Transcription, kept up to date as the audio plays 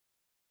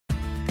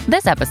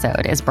This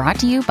episode is brought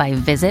to you by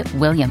Visit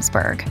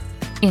Williamsburg.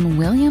 In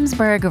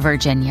Williamsburg,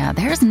 Virginia,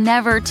 there's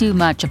never too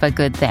much of a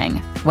good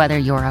thing. Whether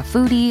you're a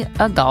foodie,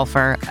 a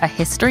golfer, a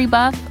history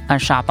buff, a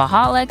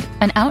shopaholic,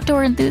 an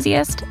outdoor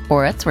enthusiast,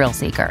 or a thrill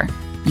seeker,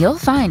 you'll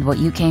find what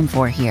you came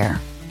for here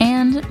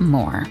and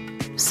more.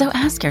 So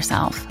ask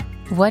yourself,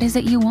 what is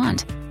it you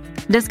want?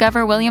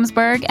 Discover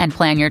Williamsburg and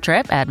plan your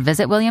trip at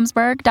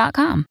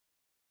visitwilliamsburg.com.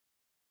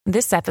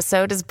 This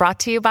episode is brought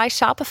to you by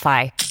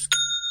Shopify.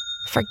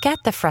 Forget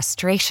the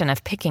frustration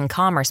of picking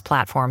commerce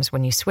platforms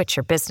when you switch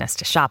your business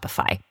to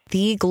Shopify,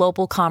 the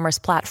global commerce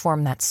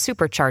platform that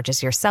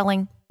supercharges your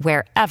selling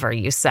wherever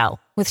you sell.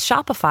 With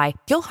Shopify,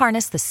 you'll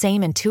harness the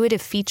same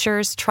intuitive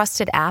features,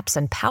 trusted apps,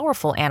 and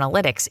powerful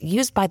analytics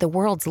used by the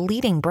world's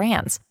leading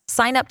brands.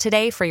 Sign up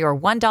today for your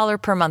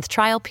 $1 per month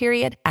trial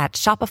period at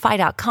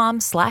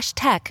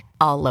shopify.com/tech,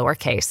 all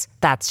lowercase.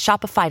 That's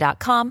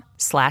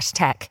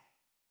shopify.com/tech.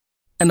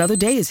 Another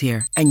day is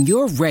here, and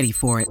you're ready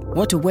for it.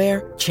 What to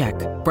wear? Check.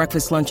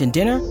 Breakfast, lunch, and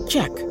dinner?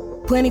 Check.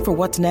 Planning for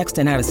what's next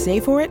and how to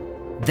save for it?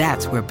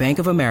 That's where Bank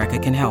of America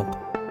can help.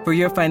 For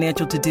your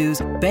financial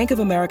to-dos, Bank of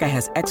America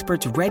has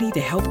experts ready to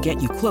help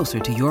get you closer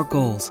to your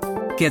goals.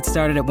 Get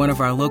started at one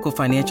of our local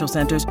financial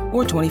centers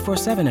or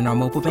 24/7 in our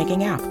mobile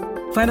banking app.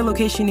 Find a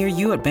location near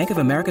you at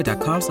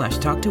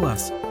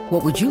bankofamerica.com/talktous.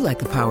 What would you like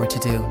the power to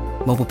do?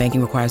 Mobile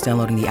banking requires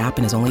downloading the app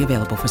and is only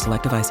available for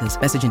select devices.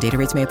 Message and data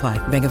rates may apply.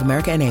 Bank of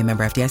America N.A.,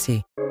 member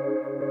FDIC.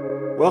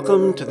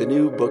 Welcome to the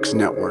New Books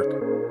Network.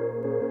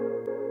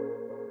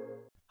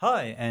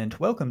 Hi, and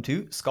welcome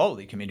to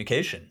Scholarly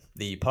Communication,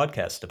 the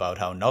podcast about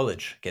how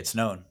knowledge gets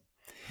known.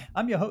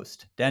 I'm your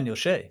host, Daniel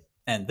Shea,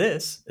 and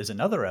this is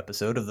another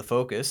episode of the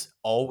focus,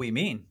 All We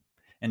Mean,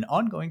 an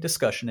ongoing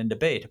discussion and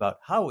debate about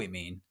how we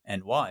mean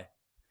and why.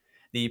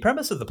 The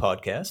premise of the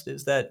podcast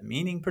is that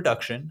meaning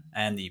production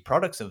and the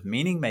products of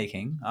meaning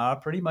making are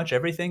pretty much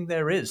everything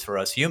there is for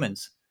us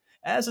humans.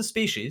 As a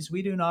species,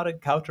 we do not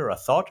encounter a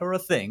thought or a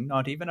thing,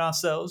 not even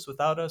ourselves,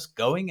 without us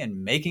going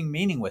and making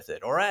meaning with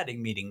it or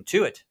adding meaning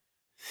to it.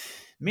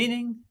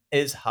 Meaning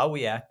is how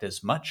we act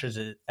as much as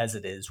it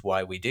is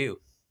why we do.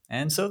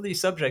 And so the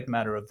subject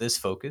matter of this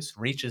focus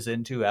reaches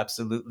into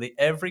absolutely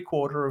every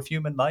quarter of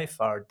human life,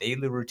 our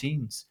daily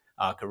routines,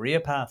 our career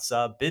paths,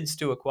 our bids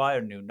to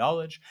acquire new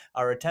knowledge,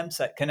 our attempts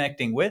at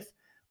connecting with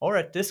or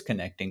at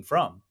disconnecting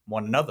from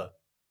one another.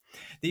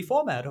 The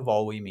format of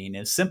All We Mean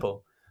is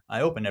simple. I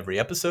open every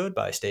episode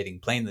by stating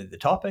plainly the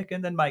topic,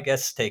 and then my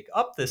guests take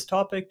up this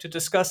topic to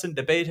discuss and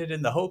debate it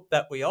in the hope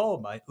that we all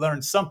might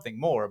learn something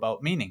more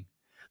about meaning.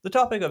 The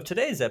topic of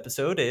today's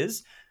episode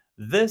is,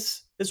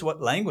 This is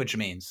What Language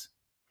Means.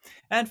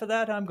 And for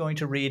that, I'm going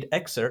to read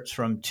excerpts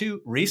from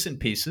two recent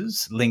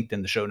pieces linked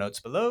in the show notes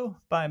below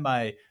by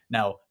my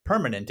now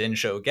permanent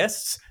in-show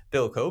guests,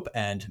 Bill Cope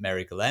and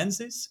Mary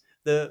Galanzis.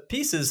 The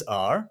pieces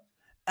are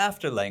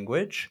After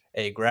Language,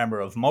 A Grammar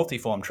of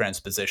Multiform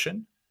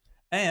Transposition,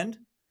 and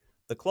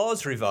The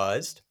Clause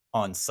Revised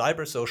on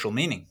Cybersocial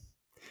Meaning.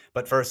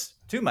 But first,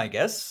 to my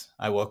guests,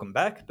 I welcome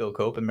back Bill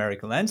Cope and Mary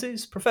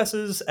Galanzis,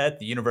 professors at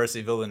the University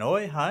of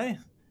Illinois. Hi.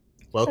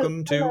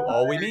 Welcome to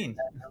All We Mean.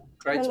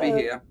 Great to be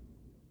here.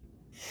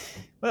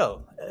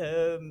 Well,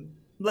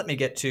 let me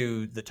get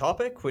to the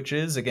topic, which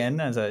is,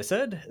 again, as I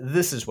said,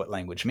 this is what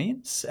language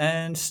means.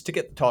 And to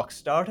get the talk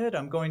started,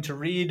 I'm going to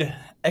read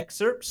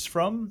excerpts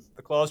from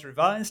The Clause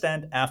Revised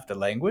and After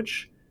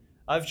Language.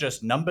 I've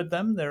just numbered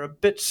them. They're a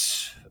bit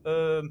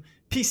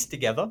pieced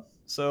together.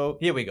 So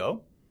here we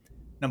go.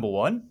 Number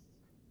 1.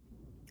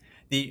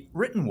 The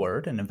written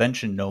word, an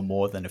invention no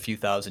more than a few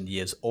thousand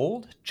years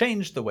old,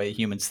 changed the way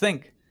humans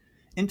think.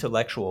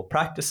 Intellectual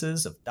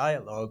practices of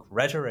dialogue,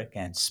 rhetoric,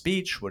 and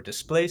speech were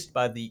displaced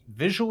by the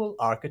visual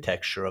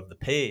architecture of the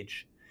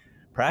page.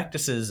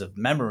 Practices of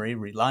memory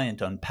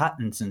reliant on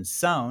patterns and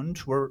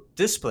sound were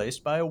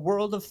displaced by a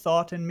world of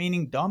thought and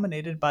meaning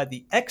dominated by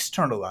the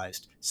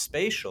externalized,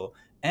 spatial,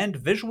 and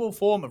visual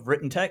form of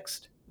written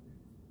text.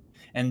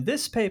 In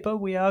this paper,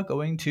 we are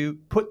going to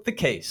put the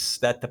case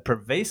that the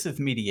pervasive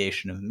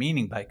mediation of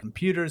meaning by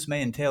computers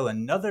may entail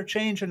another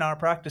change in our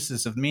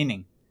practices of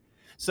meaning.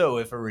 So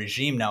if a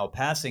regime now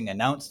passing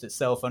announced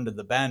itself under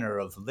the banner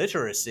of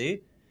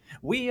literacy,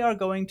 we are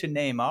going to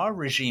name our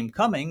regime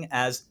coming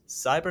as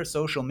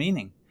cybersocial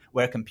meaning,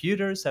 where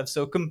computers have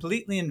so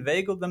completely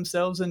inveigled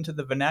themselves into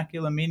the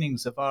vernacular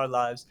meanings of our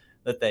lives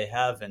that they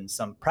have in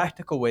some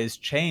practical ways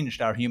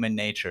changed our human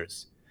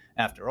natures.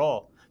 After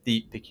all,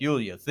 the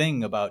peculiar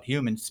thing about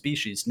human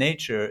species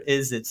nature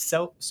is its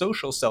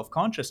social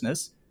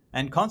self-consciousness,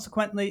 and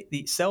consequently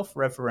the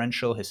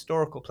self-referential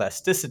historical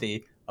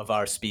plasticity of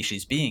our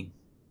species being.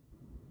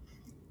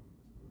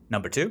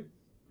 Number 2.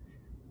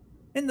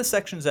 In the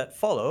sections that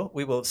follow,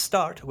 we will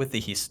start with the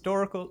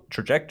historical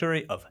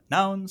trajectory of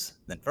nouns,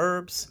 then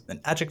verbs,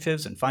 then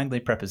adjectives, and finally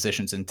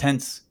prepositions and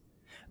tense.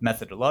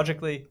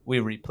 Methodologically, we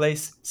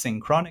replace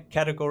synchronic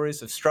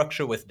categories of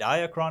structure with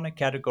diachronic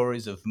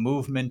categories of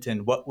movement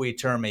in what we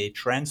term a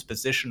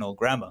transpositional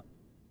grammar.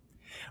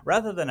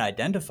 Rather than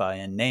identify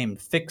and name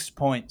fixed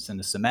points in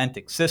a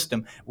semantic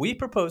system, we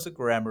propose a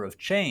grammar of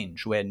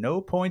change where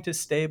no point is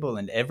stable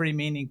and every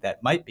meaning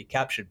that might be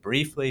captured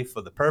briefly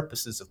for the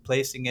purposes of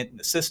placing it in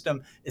the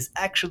system is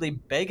actually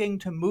begging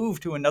to move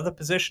to another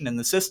position in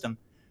the system.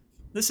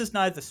 This is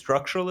neither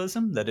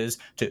structuralism, that is,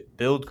 to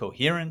build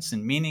coherence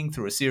and meaning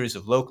through a series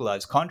of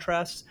localized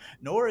contrasts,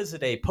 nor is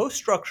it a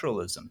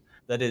post-structuralism,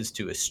 that is,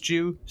 to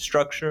eschew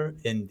structure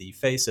in the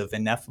face of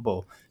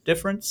ineffable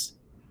difference.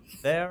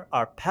 There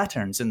are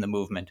patterns in the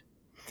movement.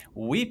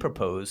 We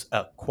propose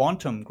a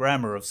quantum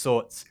grammar of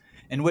sorts,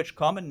 in which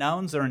common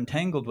nouns are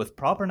entangled with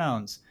proper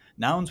nouns,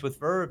 nouns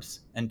with verbs,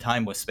 and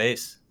time with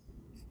space.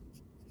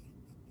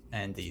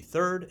 And the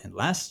third and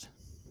last.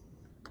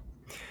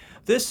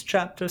 This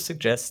chapter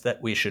suggests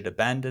that we should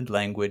abandon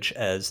language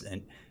as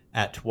an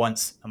at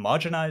once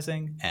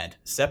homogenizing and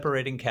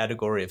separating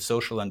category of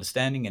social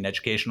understanding and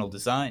educational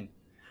design.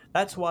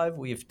 That's why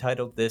we've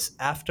titled this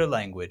After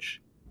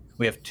Language.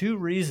 We have two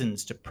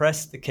reasons to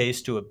press the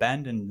case to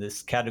abandon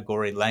this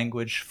category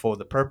language for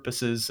the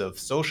purposes of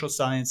social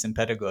science and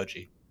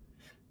pedagogy.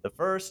 The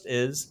first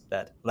is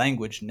that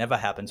language never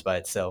happens by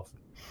itself.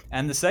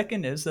 And the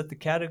second is that the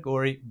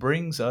category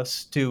brings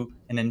us to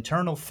an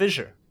internal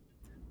fissure,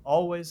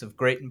 always of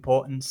great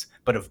importance,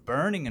 but of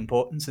burning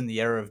importance in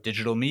the era of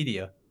digital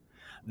media.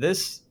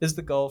 This is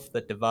the gulf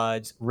that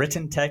divides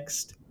written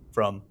text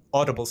from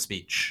audible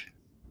speech.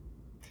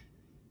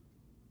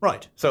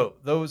 Right, so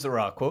those are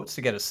our quotes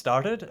to get us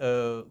started.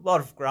 A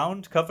lot of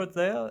ground covered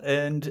there.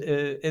 And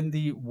in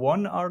the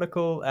one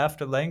article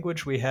After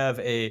Language, we have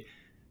a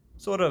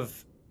sort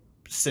of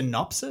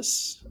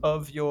synopsis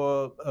of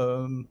your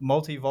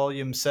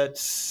multi-volume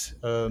sets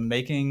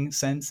making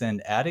sense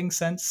and adding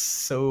sense,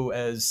 so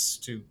as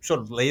to sort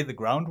of lay the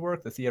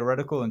groundwork, the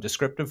theoretical and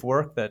descriptive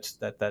work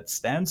that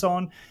stands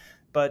on.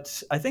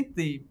 But I think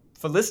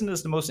for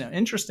listeners, the most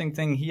interesting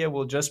thing here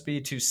will just be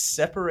to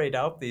separate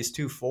out these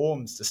two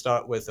forms to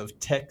start with of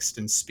text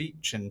and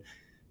speech,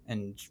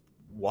 and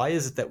why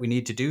is it that we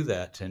need to do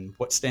that, and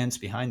what stands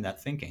behind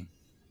that thinking.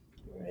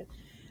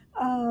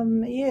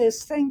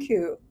 Yes, thank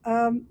you.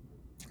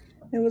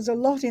 There was a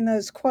lot in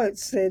those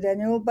quotes there,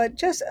 Daniel, but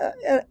just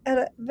at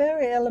a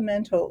very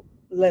elemental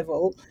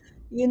level,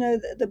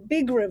 the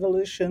big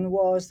revolution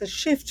was the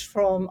shift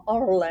from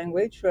oral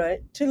language,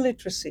 right, to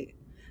literacy,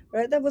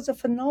 right? That was a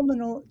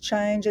phenomenal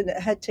change, and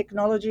it had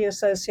technology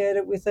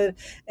associated with it.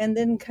 And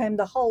then came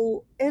the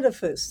whole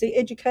edifice, the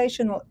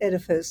educational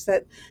edifice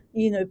that,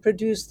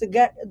 produced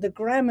the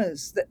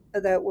grammars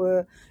that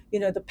were,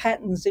 the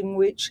patterns in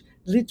which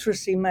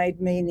literacy made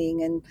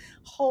meaning, and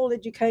whole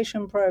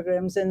education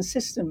programs and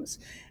systems.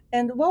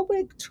 And what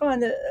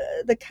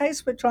the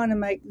case we're trying to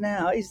make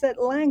now is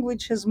that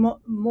language has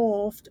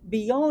morphed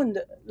beyond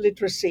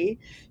literacy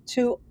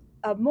to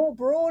a more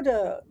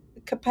broader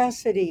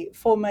capacity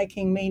for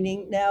making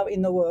meaning now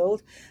in the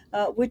world,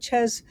 which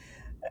has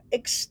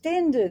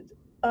extended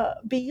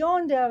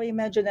beyond our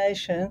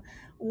imagination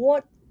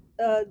what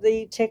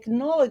the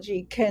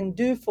technology can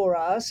do for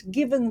us,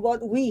 given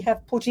what we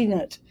have put in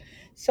it.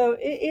 So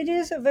it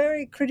is a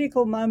very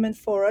critical moment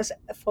for us,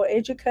 for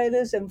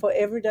educators and for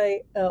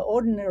everyday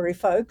ordinary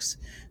folks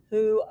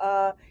who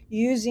are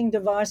using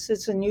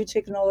devices and new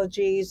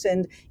technologies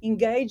and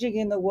engaging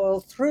in the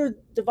world through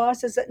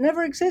devices that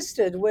never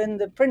existed when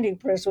the printing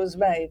press was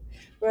made,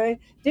 right?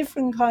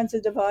 Different kinds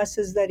of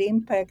devices that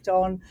impact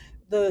on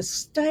the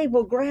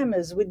stable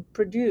grammars we'd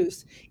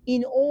produce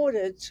in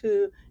order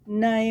to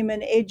name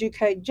and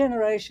educate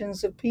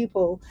generations of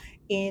people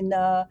in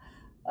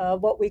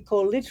what we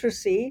call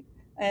literacy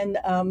and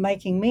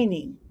making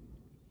meaning.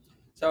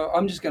 So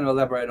I'm just going to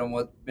elaborate on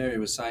what Mary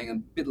was saying, and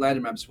a bit later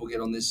perhaps we'll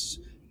get on this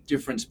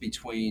difference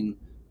between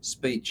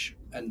speech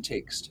and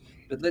text.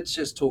 But let's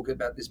just talk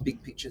about this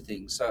big picture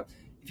thing. So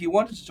if you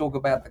wanted to talk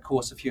about the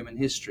course of human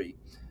history,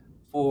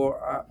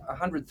 for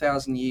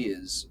 100,000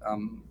 years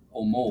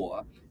or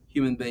more,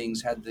 human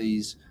beings had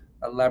these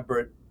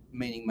elaborate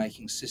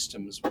meaning-making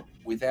systems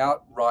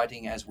without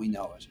writing as we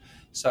know it.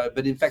 So,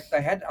 but in fact,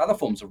 they had other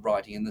forms of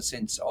writing in the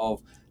sense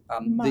of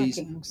these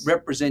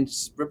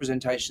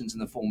representations in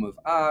the form of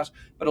art,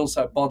 but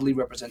also bodily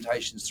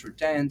representations through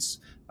dance,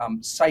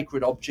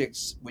 sacred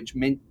objects, which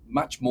meant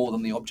much more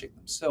than the object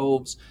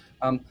themselves.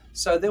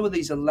 So there were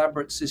these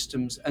elaborate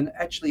systems, and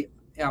actually,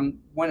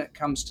 when it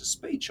comes to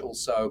speech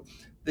also,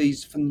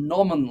 these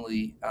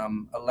phenomenally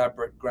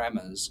elaborate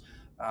grammars,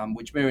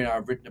 which Mary and I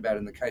have written about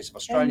in the case of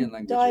Australian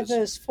languages.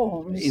 Diverse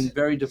forms. In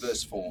very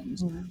diverse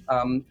forms,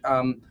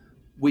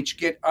 which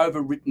get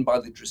overwritten by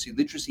literacy.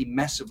 Literacy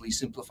massively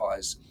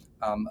simplifies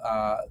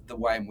the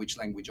way in which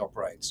language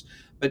operates.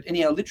 But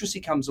anyhow, literacy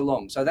comes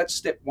along. So that's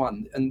step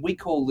one. And we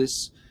call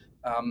this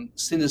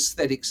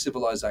synesthetic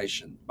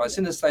civilization. By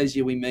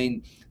synesthesia, we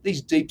mean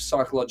these deep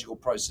psychological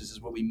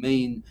processes where we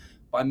mean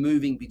by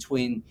moving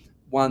between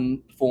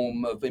one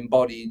form of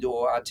embodied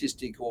or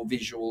artistic or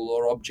visual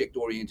or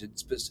object-oriented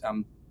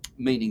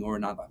meaning or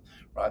another,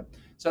 right?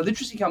 So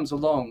literacy comes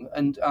along,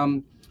 and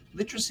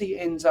literacy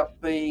ends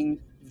up being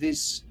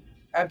this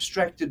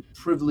abstracted,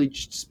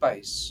 privileged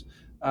space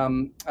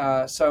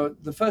So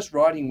the first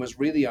writing was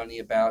really only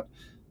about,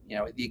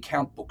 the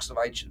account books of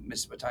ancient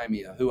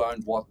Mesopotamia, who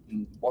owned what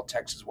and what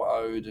taxes were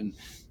owed, and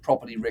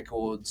property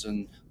records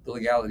and the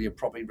legality of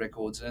property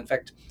records. And in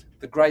fact,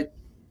 the great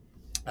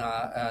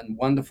and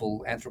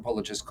wonderful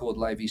anthropologist called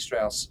Levi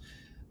Strauss,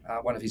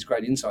 one of his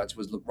great insights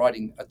was, look,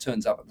 writing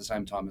turns up at the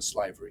same time as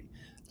slavery.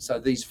 So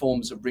these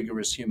forms of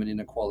rigorous human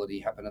inequality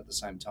happen at the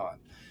same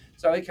time.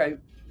 So, okay,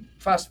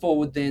 fast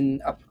forward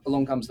then,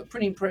 along comes the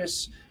printing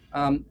press.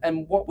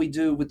 And what we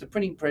do with the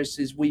printing press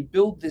is we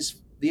build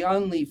the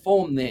only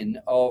form then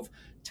of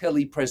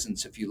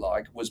telepresence, if you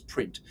like, was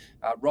print.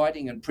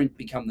 Writing and print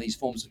become these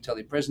forms of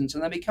telepresence,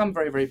 and they become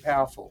very, very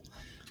powerful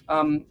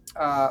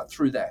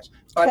through that.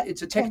 But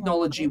it's a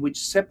technology which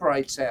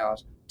separates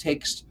out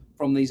text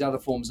from these other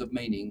forms of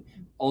meaning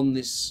on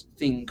this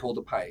thing called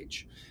a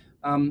page.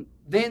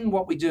 Then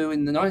what we do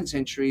in the 19th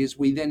century is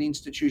we then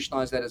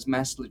institutionalize that as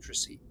mass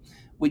literacy,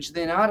 which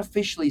then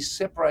artificially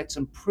separates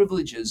and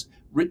privileges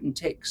written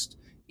text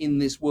in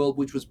this world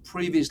which was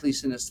previously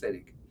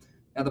synesthetic.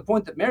 Now, the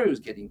point that Mary was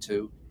getting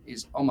to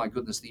is, oh my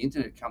goodness, the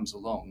internet comes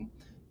along,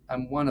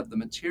 and one of the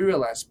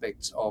material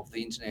aspects of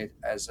the internet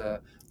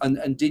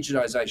and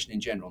digitization in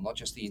general, not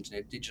just the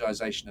internet,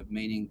 digitization of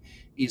meaning,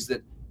 is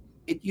that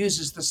it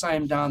uses the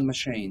same darn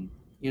machine,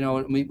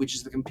 which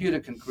is the computer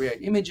can create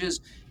images,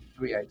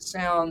 create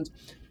sound,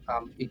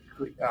 it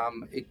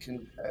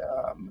can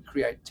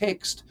create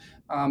text,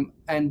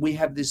 and we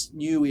have this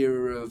new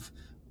era of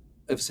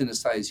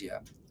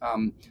synesthesia.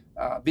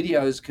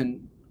 Videos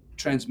can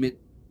transmit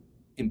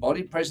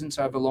embodied presence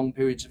over long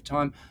periods of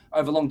time,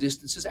 over long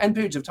distances, and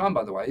periods of time,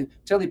 by the way.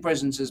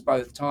 Telepresence is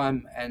both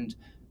time and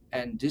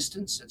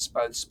distance. It's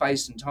both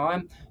space and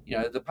time,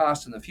 the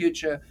past and the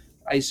future,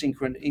 the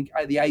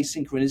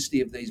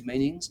asynchronicity of these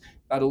meanings,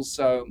 but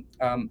also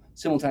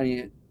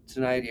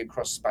simultaneity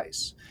across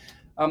space.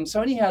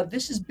 So anyhow,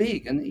 this is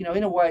big. And,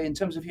 in a way, in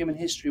terms of human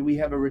history, we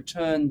have a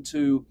return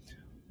to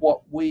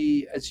what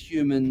we as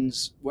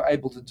humans were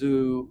able to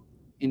do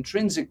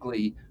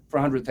intrinsically for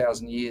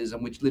 100,000 years,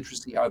 and which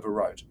literacy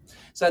overwrote.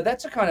 So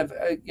that's a kind of,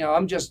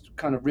 I'm just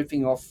kind of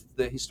riffing off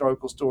the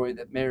historical story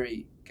that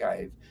Mary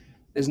gave.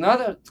 There's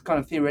another kind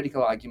of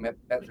theoretical argument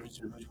about the difference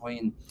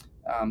between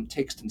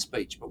text and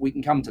speech, but we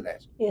can come to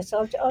that. Yes,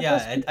 I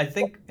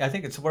think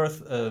it's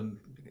worth.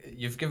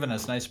 You've given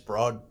us nice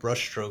broad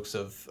brushstrokes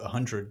of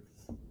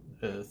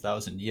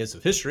 100,000 years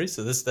of history,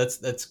 so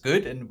that's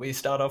good. And we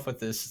start off with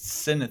this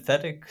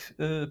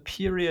synesthetic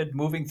period,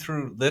 moving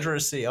through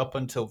literacy up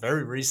until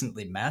very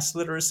recently mass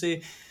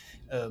literacy,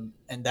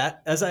 and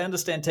that, as I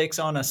understand, takes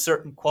on a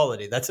certain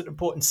quality. That's an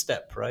important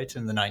step, right,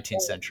 in the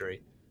 19th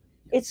century.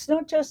 It's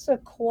not just a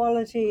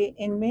quality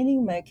in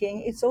meaning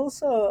making; it's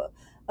also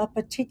a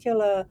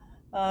particular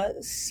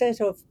set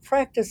of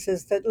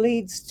practices that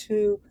leads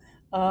to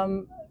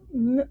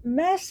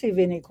massive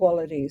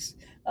inequalities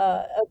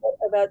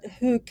about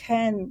who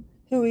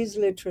is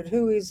literate,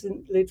 who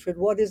isn't literate,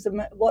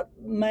 what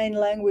main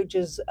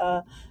languages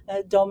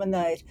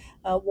dominate,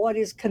 what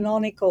is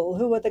canonical,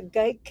 who are the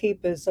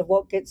gatekeepers of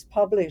what gets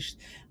published.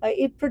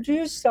 It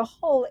produced a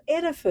whole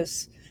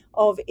edifice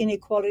of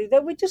inequality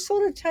that we just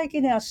sort of take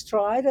in our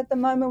stride at the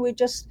moment. We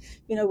just,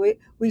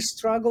 we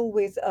struggle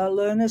with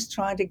learners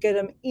trying to get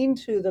them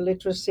into the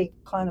literacy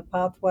kind of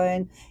pathway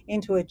and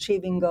into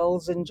achieving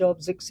goals and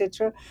jobs,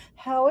 etc.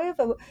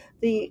 However,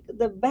 the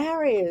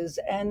barriers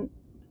and,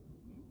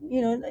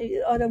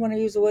 I don't want to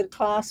use the word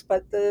class,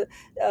 but the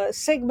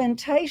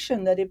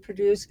segmentation that it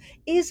produced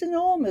is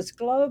enormous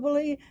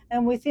globally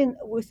and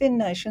within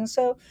nations.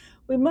 So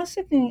we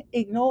mustn't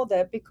ignore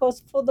that,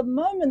 because for the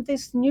moment,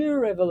 this new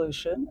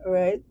revolution,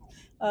 right,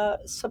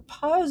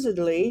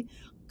 supposedly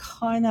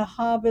kind of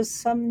harbors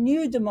some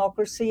new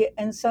democracy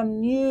and some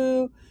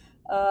new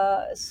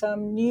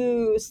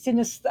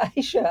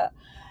synesthesia.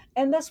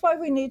 And that's why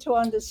we need to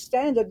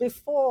understand it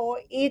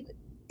before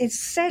it's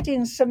set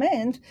in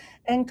cement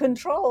and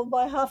controlled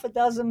by half a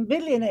dozen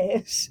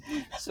billionaires.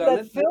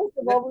 So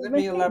let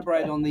me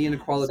elaborate on the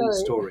inequality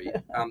story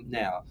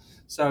now.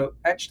 So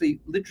actually,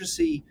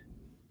 literacy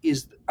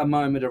is a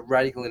moment of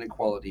radical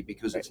inequality,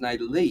 because it's an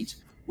elite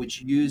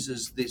which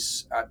uses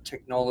this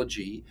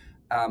technology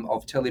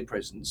of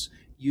telepresence,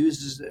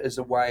 uses it as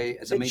a way,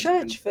 as a means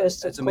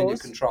of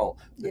control.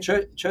 The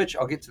church,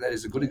 I'll get to that,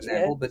 is a good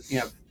example, but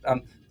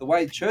the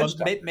way church.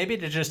 Well, maybe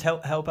to just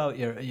help out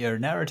your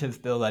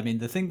narrative, Bill. I mean,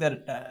 the thing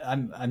that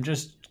I'm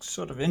just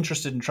sort of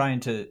interested in trying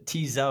to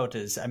tease out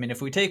is, I mean,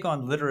 if we take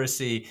on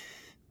literacy,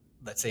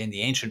 let's say in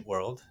the ancient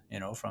world,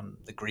 from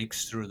the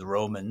Greeks through the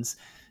Romans,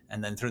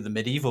 and then through the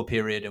medieval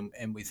period,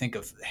 and we think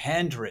of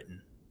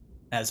handwritten,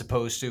 as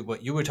opposed to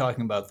what you were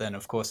talking about then,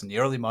 of course, in the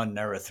early modern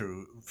era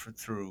through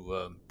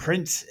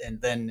print,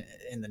 and then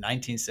in the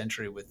 19th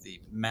century with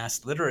the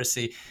mass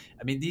literacy.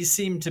 I mean, these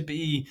seem to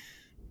be,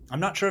 I'm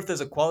not sure if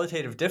there's a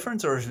qualitative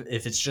difference or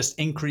if it's just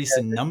increase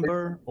in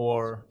number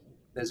or...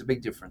 There's a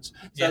big difference.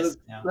 So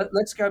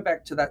let's go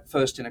back to that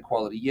first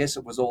inequality. Yes,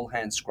 it was all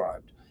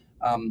hand-scribed.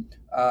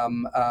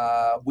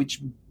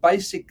 Which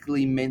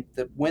basically meant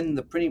that when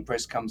the printing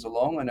press comes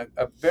along, and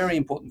a very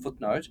important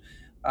footnote,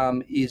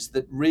 is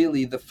that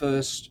really the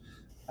first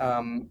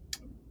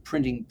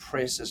printing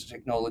press as a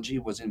technology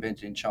was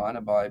invented in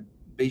China by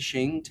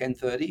Bixing,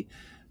 1030.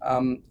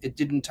 It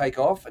didn't take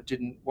off.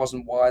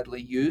 Wasn't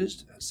widely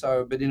used.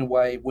 But in a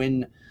way,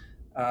 when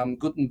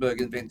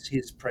Gutenberg invents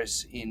his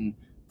press in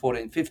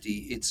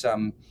 1450,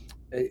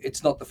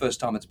 it's not the first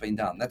time it's been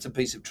done. That's a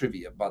piece of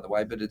trivia, by the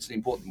way, but it's an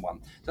important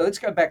one. So let's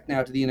go back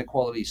now to the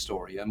inequality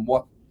story and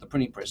what the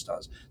printing press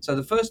does. So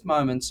the first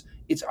moments,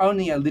 it's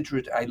only a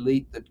literate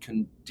elite that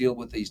can deal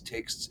with these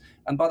texts.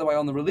 And by the way,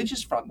 on the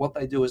religious front, what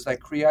they do is they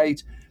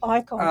create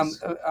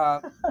icons.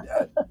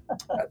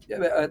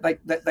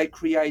 They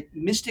create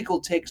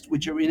mystical text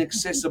which are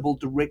inaccessible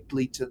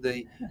directly to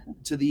the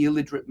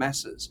illiterate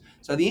masses.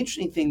 So the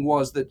interesting thing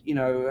was that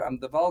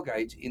the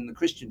Vulgate in the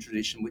Christian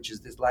tradition, which is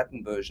this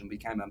Latin version,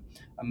 became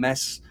a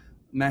mass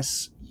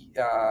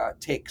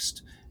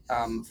text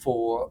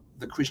for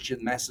the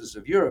Christian masses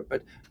of Europe,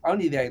 but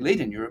only the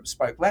elite in Europe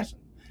spoke Latin.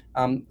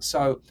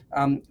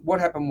 What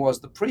happened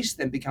was the priests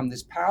then become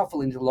this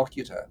powerful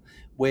interlocutor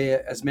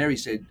where, as Mary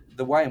said,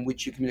 the way in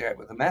which you communicate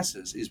with the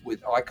masses is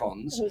with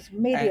icons. It was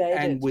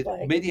mediated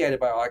mediated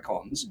by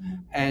icons,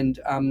 and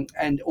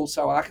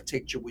also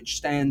architecture, which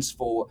stands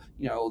for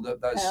those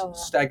power.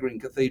 Staggering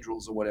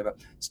cathedrals or whatever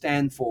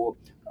stand for.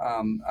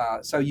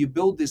 So you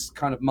build this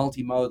kind of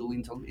multimodal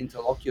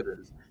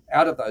interlocutors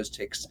out of those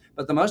texts.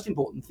 But the most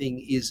important thing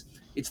is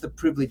it's the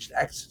privileged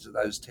access to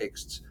those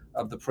texts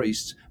of the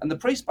priests. And the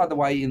priests, by the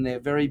way, in their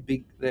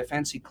their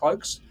fancy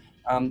cloaks,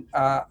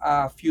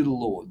 are feudal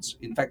lords.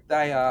 In fact,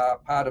 they are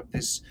part of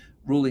this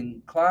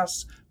ruling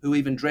class who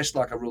even dress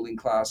like a ruling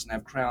class and are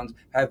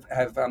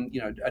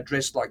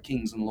dressed like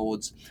kings and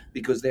lords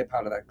because they're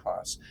part of that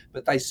class.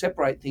 But they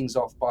separate things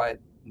off by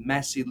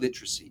mass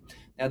illiteracy.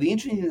 Now, the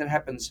interesting thing that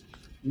happens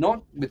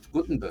not with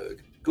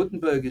Gutenberg.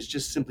 Gutenberg is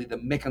just simply the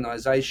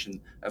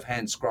mechanization of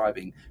hand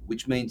scribing,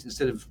 which means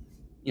instead of,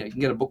 you can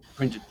get a book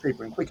printed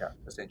cheaper and quicker,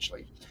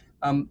 essentially.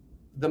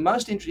 The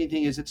most interesting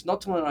thing is it's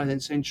not till the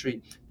 19th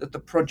century that the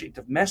project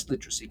of mass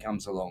literacy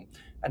comes along.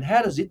 And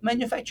how does it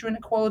manufacture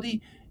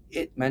inequality?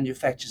 It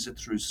manufactures it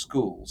through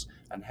schools.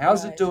 And how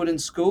does it do it in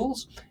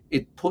schools?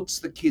 It puts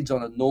the kids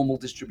on a normal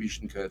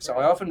distribution curve. So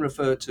I often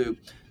refer to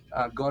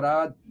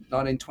Goddard,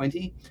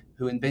 1920,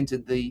 who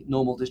invented the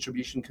normal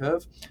distribution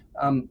curve.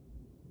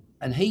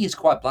 And he is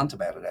quite blunt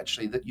about it,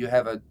 actually, that you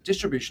have a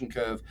distribution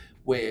curve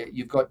where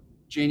you've got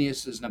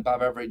geniuses and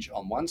above average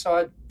on one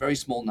side, very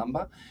small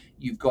number.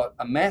 You've got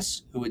a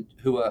mass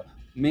who are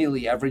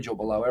merely average or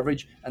below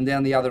average, and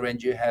down the other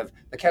end you have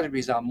the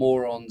categories are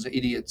morons,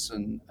 idiots,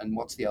 and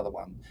what's the other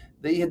one?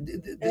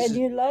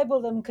 You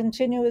label them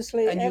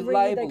continuously every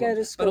year they go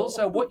to school. But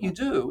also what you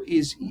do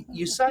is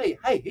you say,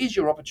 hey, here's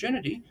your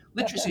opportunity,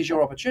 literacy is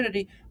your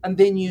opportunity, and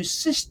then you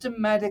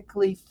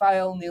systematically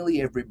fail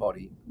nearly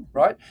everybody,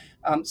 right?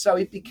 So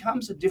it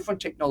becomes a different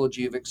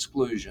technology of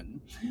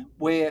exclusion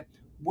where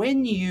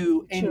when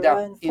you end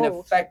up in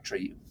a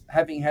factory,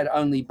 having had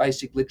only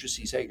basic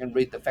literacy so you can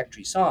read the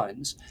factory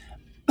signs,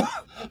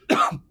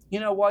 you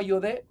know why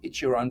you're there?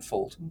 It's your own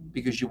fault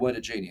because you weren't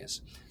a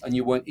genius and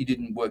you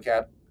didn't work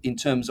out in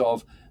terms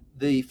of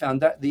the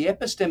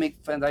epistemic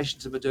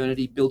foundations of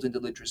modernity built into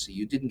literacy.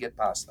 You didn't get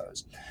past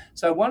those.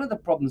 So one of the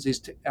problems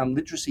is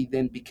literacy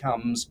then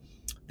becomes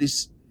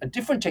a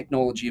different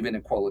technology of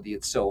inequality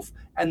itself,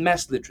 and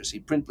mass literacy,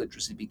 print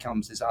literacy,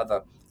 becomes this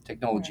other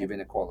technology of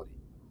inequality.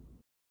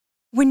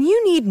 When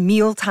you need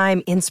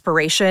mealtime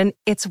inspiration,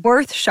 it's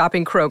worth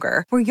shopping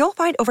Kroger, where you'll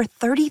find over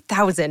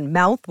 30,000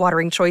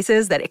 mouth-watering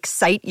choices that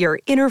excite your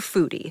inner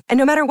foodie. And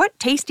no matter what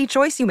tasty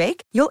choice you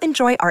make, you'll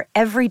enjoy our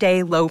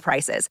everyday low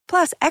prices,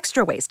 plus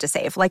extra ways to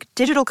save, like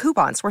digital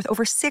coupons worth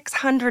over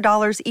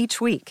 $600 each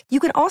week. You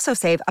can also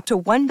save up to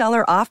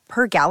 $1 off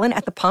per gallon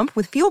at the pump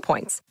with fuel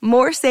points.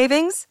 More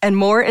savings and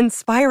more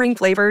inspiring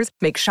flavors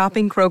make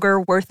shopping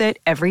Kroger worth it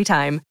every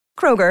time.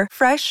 Kroger,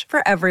 fresh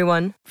for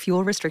everyone.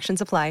 Fuel restrictions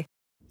apply.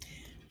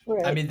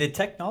 Right. I mean, the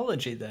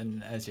technology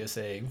then, as you're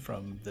saying,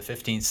 from the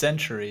 15th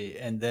century,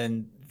 and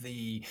then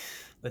the,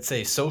 let's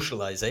say,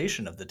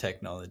 socialization of the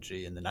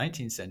technology in the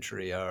 19th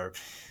century are,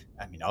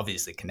 I mean,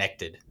 obviously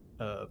connected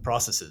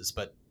processes,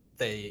 but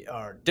they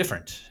are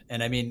different.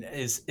 And I mean,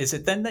 is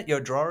it then that you're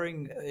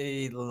drawing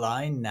a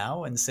line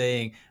now and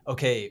saying,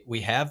 okay, we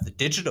have the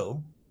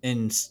digital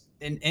in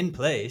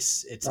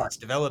place, it's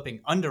developing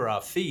under our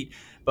feet,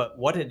 but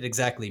what it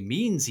exactly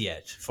means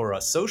yet for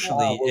us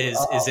socially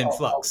is in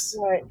flux.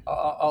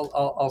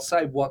 I'll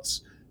say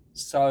what's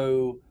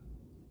so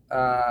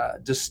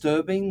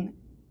disturbing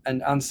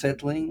and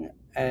unsettling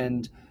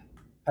and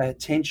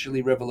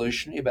potentially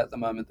revolutionary about the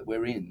moment that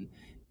we're in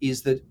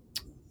is that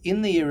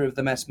in the era of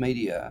the mass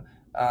media,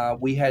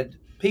 we had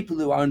people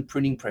who owned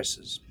printing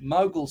presses,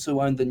 moguls who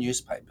owned the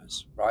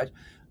newspapers, right?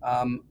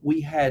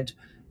 We had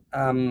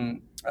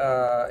in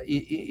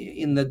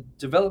the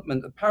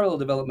parallel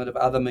development of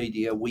other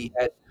media, we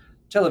had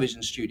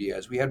television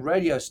studios, we had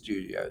radio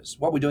studios.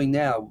 What we're doing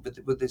now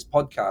with this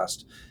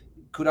podcast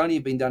could only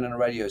have been done in a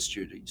radio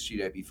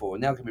studio before.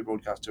 Now it can be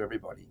broadcast to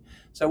everybody.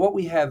 So what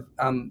we have,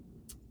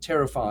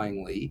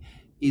 terrifyingly,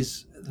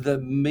 is the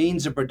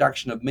means of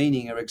production of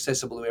meaning are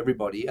accessible to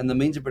everybody, and the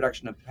means of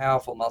production of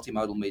powerful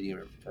multimodal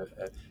media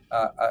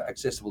are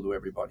accessible to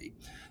everybody.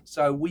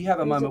 So we have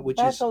a moment which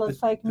is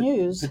fake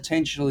news,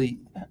 potentially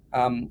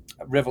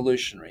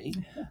revolutionary.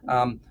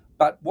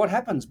 But what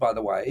happens, by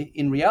the way,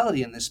 in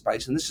reality in this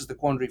space, and this is the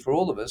quandary for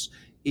all of us,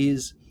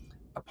 is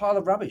a pile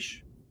of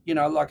rubbish.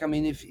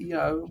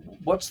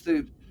 What's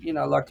the,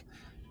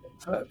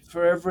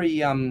 for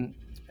every,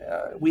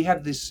 we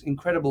have this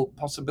incredible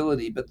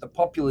possibility, but the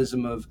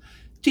populism of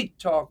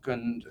TikTok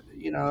and,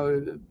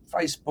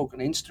 Facebook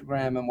and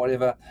Instagram and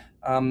whatever,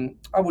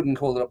 I wouldn't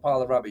call it a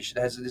pile of rubbish. It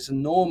has this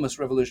enormous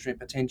revolutionary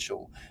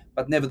potential,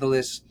 but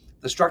nevertheless,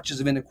 the structures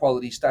of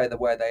inequality stay the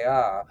way they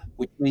are,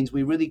 which means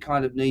we really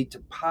kind of need to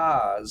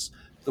parse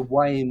the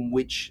way in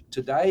which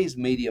today's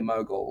media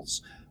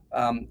moguls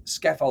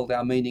scaffold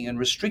our meaning and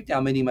restrict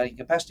our meaning-making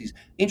capacities.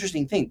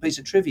 Interesting thing, piece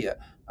of trivia,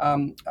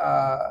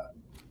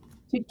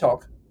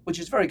 TikTok, which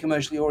is very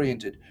commercially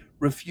oriented,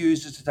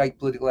 refuses to take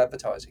political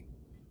advertising,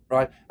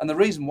 right? And the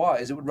reason why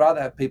is it would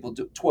rather have people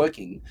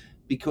twerking,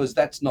 because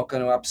that's not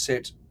going to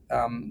upset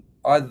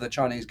either the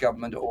Chinese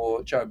government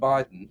or Joe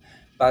Biden,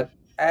 but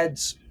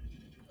ads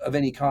of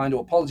any kind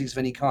or politics of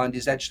any kind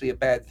is actually a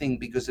bad thing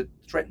because it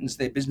threatens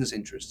their business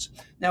interests.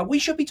 Now, we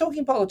should be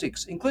talking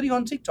politics, including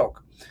on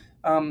TikTok.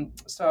 The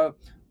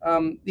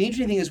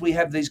interesting thing is we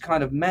have these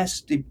kind of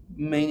mass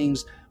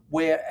meanings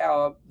where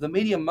the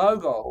media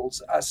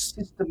moguls are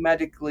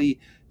systematically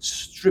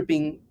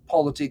stripping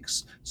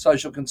politics,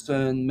 social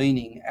concern,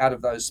 meaning out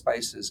of those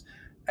spaces.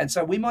 And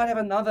so we might have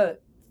another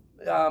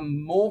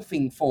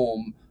morphing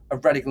form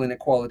of radical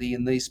inequality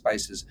in these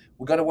spaces.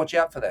 We've got to watch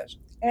out for that.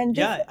 And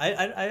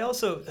I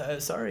also,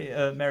 sorry,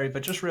 Mary,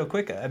 but just real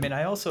quick. I mean,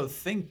 I also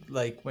think,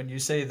 like, when you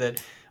say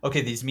that,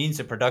 okay, these means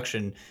of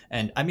production,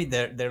 and I mean,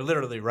 they're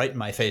literally right in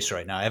my face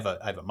right now. I have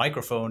a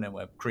microphone, and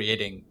we're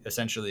creating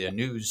essentially a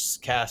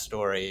newscast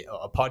or a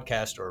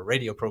podcast or a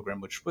radio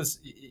program, which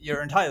was,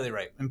 you're entirely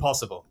right,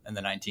 impossible in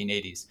the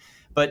 1980s.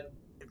 But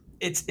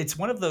it's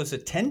one of those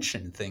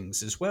attention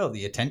things as well,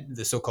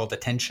 the so-called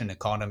attention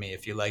economy,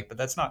 if you like. But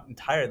that's not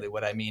entirely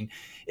what I mean.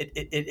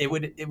 It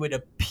would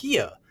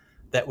appear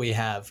that we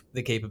have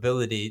the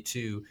capability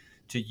to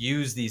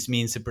use these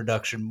means of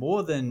production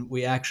more than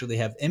we actually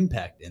have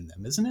impact in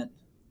them, isn't it?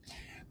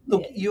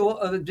 Look,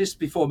 you're just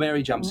before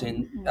Mary jumps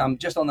in,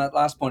 just on that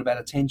last point about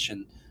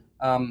attention.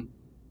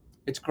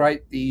 It's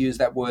great that you use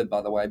that word,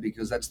 by the way,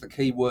 because that's the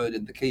key word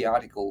in the key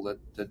article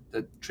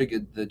that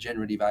triggered the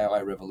generative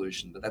AI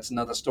revolution. But that's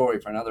another story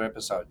for another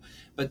episode.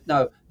 But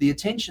no, the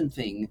attention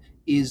thing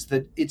is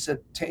that it's a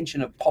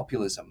tension of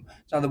populism.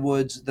 So in other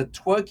words, the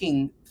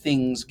twerking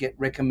things get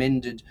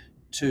recommended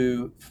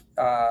to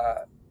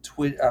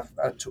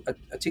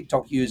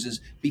TikTok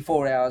users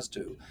before ours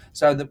do.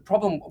 So the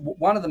problem,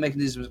 one of the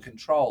mechanisms of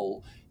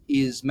control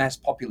is mass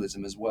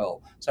populism as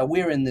well. So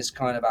we're in this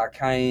kind of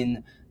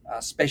arcane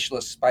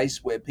specialist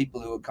space where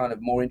people who are kind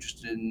of more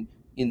interested in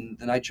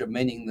the nature of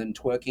meaning than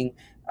twerking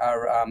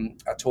are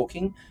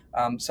talking.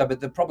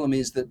 But the problem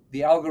is that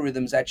the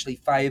algorithms actually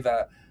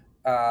favour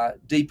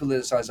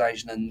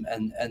depoliticization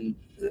and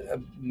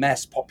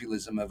mass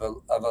populism of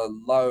a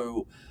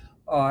low,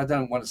 I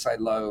don't want to say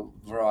low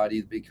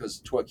variety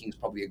because twerking is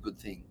probably a good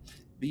thing,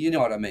 but you know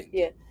what I mean.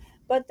 Yeah,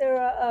 but there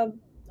are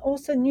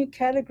also new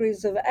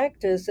categories of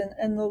actors,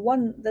 and the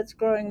one that's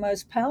growing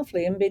most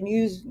powerfully and being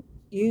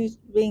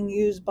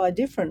used by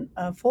different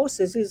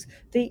forces is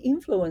the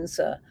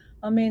influencer.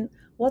 I mean,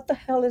 what the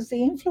hell is the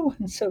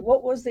influencer?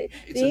 What was the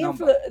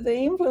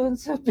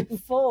influencer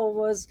before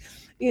was,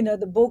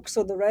 the books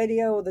or the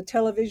radio or the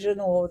television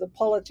or the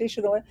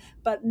politician,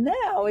 but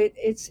now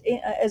it's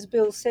as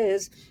Bill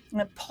says,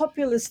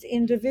 populist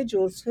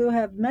individuals who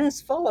have mass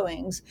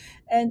followings,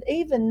 and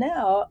even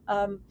now,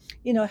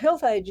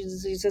 health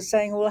agencies are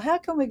saying, well, how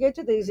can we get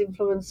to these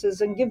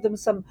influencers and give them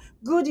some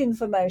good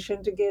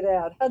information to get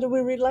out? How do we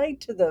relate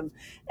to them?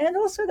 And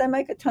also, they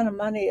make a ton of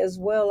money as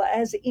well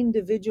as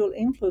individual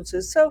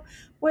influencers. So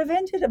we've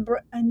entered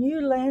a new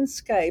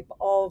landscape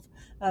of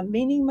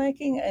meaning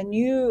making, a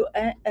new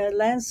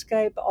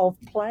landscape of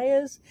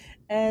players,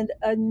 and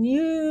a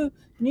new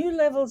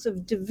levels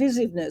of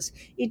divisiveness.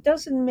 It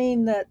doesn't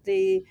mean that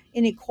the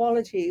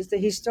inequalities, the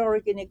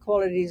historic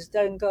inequalities,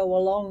 don't go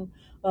along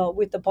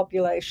with the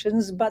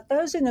populations, but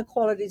those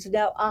inequalities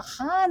now are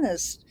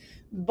harnessed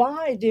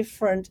by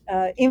different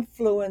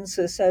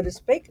influencers, so to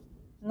speak,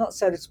 not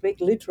so to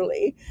speak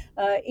literally,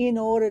 in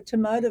order to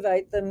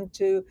motivate them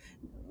to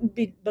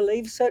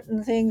believe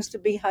certain things, to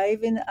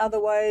behave in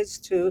other ways,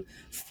 to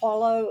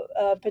follow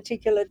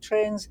particular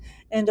trends,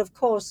 and of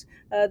course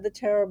the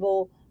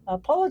terrible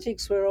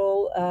politics we're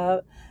all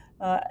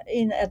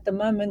in at the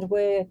moment,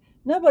 where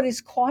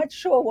nobody's quite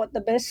sure what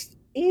the best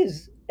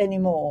is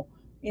anymore.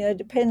 It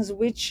depends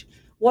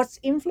what's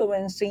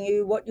influencing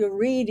you, what you're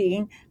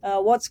reading,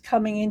 what's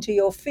coming into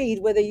your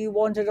feed, whether you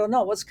want it or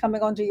not, what's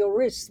coming onto your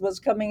wrist, what's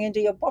coming into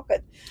your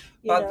pocket.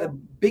 The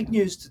big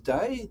news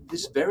today,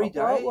 this very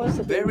day,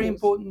 very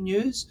important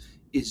news,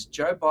 is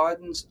Joe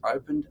Biden's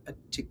opened a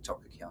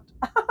TikTok account.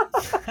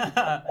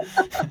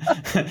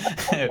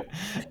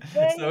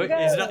 So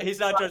he's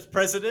not just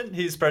president,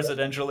 he's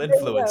presidential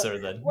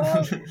influencer then.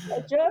 Well,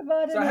 Joe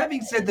Biden. So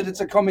having said that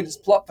it's a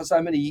communist plot for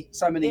so many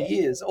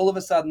years, all of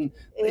a sudden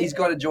he's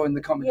got to join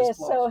the communist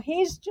plot. So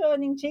he's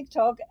joining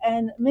TikTok,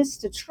 and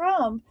Mr.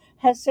 Trump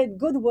has said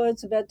good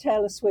words about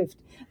Taylor Swift.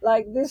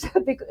 Like this,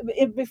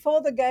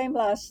 before the game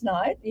last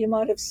night, you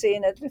might have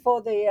seen it,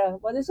 before the,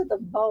 the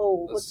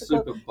bowl?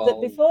 Super Bowl.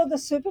 Before the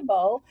Super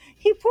Bowl,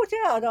 he put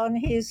out on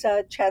his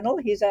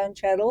his own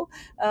channel,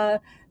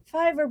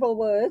 favourable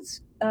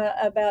words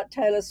about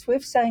Taylor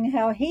Swift, saying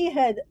how he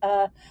had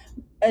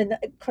and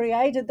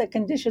created the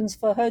conditions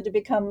for her to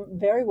become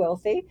very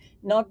wealthy,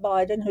 not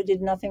Biden, who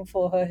did nothing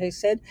for her, he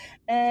said,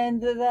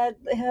 and that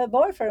her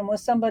boyfriend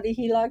was somebody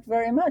he liked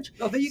very much.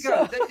 Oh, there you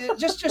go. It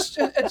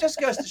just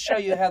goes to show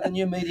you how the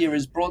new media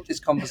has brought this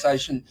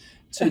conversation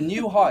to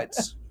new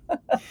heights.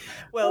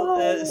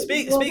 Well,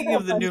 speaking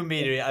of the new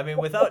media, I mean,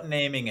 without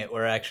naming it,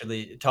 we're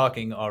actually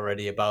talking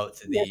already about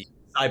the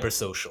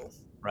cybersocial,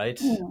 right?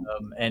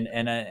 And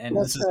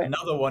this is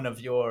another one of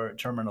your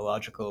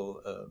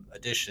terminological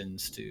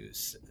additions to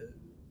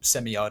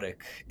semiotic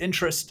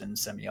interest and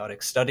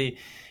semiotic study.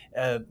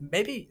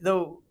 Maybe,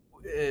 though,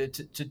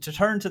 to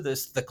turn to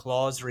the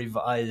clause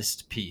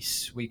revised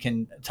piece, we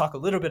can talk a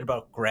little bit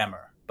about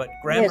grammar, but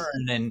grammar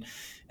in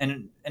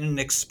an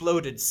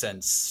exploded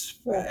sense,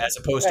 as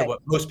opposed to what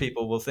most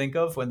people will think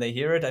of when they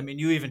hear it. I mean,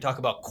 you even talk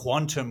about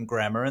quantum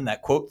grammar in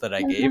that quote that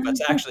I gave.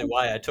 That's actually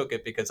why I took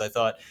it, because I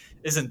thought,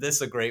 isn't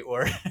this a great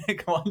word?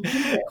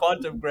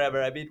 Quantum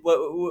grammar. I mean,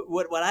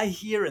 what I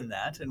hear in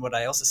that, and what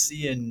I also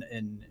see in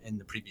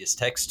the previous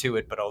text to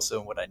it, but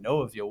also in what I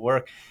know of your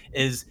work,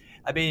 is,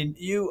 I mean,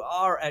 you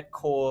are at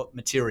core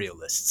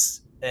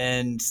materialists.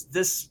 And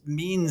this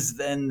means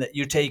then that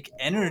you take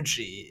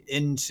energy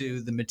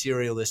into the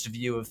materialist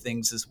view of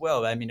things as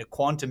well. I mean, a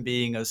quantum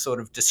being a sort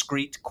of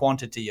discrete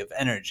quantity of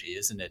energy,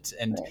 isn't it?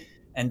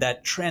 And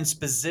that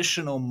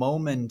transpositional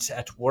moment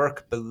at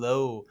work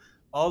below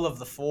all of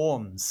the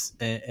forms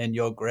in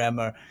your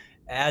grammar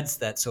adds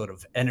that sort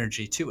of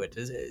energy to it.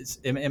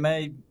 Am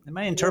I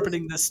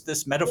interpreting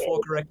this metaphor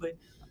correctly?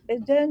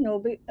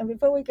 Daniel,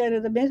 before we go to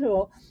the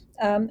metaphor,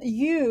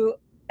 you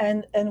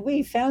and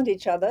we found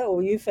each other,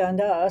 or you found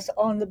us,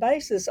 on the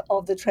basis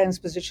of the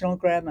transpositional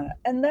grammar.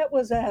 And that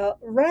was our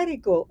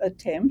radical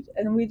attempt,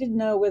 and we didn't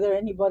know whether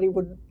anybody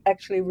would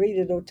actually read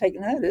it or take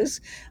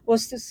notice,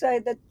 was to say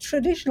that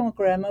traditional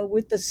grammar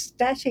with the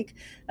static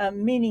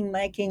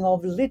meaning-making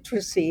of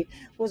literacy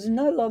was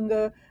no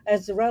longer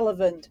as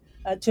relevant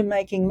to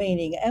making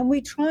meaning. And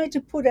we tried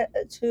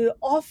to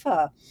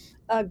offer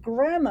a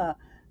grammar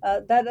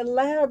that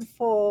allowed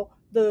for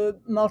the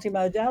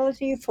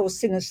multimodality, for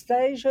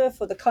synesthesia,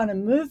 for the kind of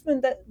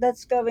movement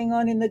that's going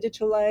on in the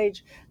digital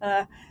age.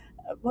 The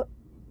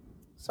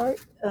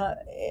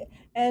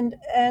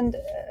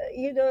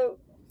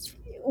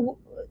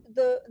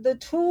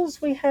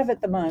tools we have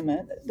at the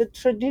moment, the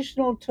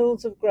traditional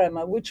tools of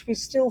grammar, which we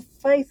still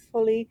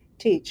faithfully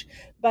teach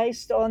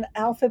based on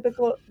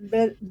alphabetical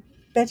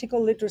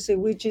literacy,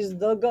 which is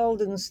the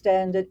golden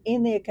standard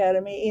in the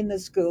academy, in the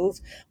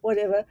schools,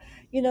 whatever.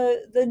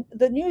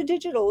 The new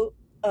digital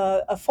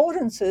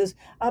affordances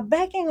are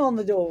banging on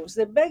the doors.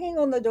 They're banging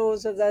on the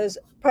doors of those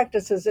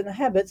practices and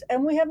habits,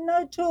 and we have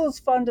no tools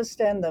to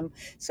understand them.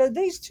 So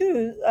these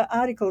two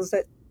articles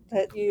that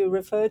you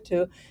referred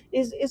to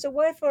is a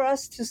way for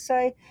us to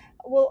say,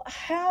 well,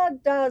 how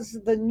does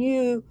the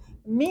new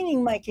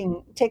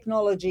meaning-making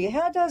technology,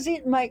 how does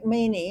it make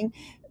meaning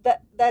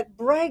that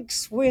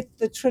breaks with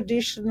the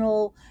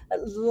traditional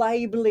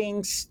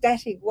labeling,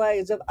 static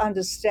ways of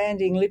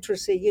understanding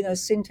literacy,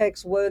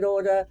 syntax, word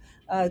order,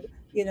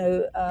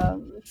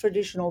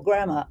 traditional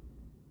grammar?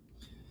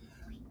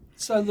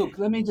 So look,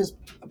 let me just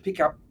pick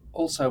up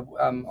also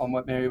on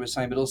what Mary was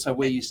saying, but also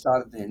where you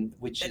started then,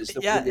 which is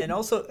and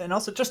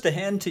also just to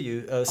hand to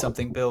you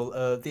something,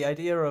 Bill, the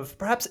idea of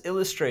perhaps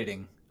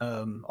illustrating,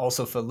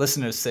 also for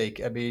listeners'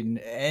 sake. I mean,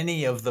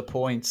 any of the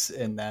points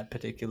in that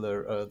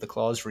particular the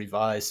clause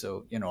revised.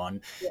 So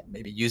on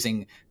maybe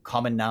using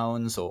common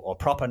nouns or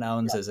proper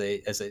nouns as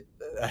a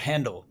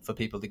handle for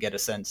people to get a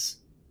sense.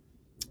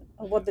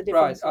 What the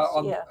difference is.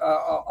 Right.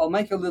 I'll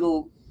make a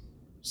little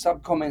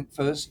sub-comment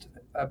first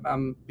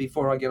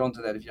before I get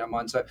onto that, if you don't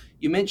mind. So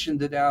you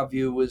mentioned that our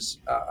view was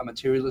a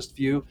materialist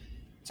view.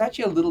 It's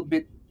actually a little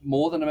bit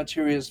more than a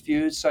materialist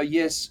view. So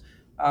yes,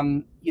 at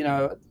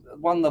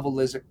one level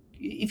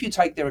if you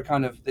take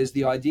there's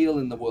the ideal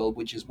in the world,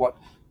 which is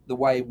the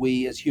way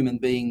we as human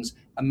beings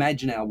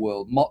imagine our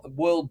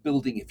world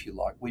building, if you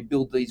like. We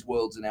build these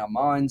worlds in our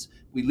minds.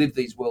 We live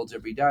these worlds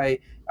every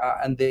day,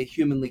 and they're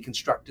humanly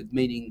constructed,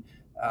 meaning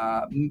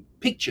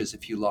pictures,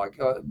 if you like,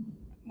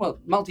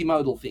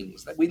 multimodal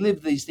things, that we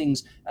live these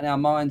things in our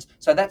minds.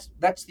 So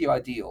that's the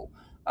ideal.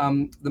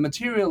 The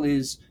material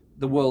is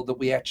the world that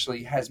we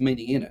actually has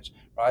meaning in it,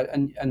 right?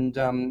 And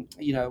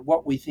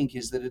what we think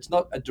is that it's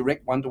not a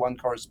direct one-to-one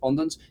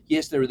correspondence.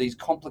 Yes, there are these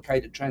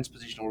complicated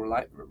transpositional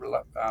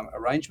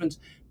arrangements,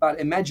 but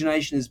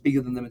imagination is bigger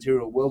than the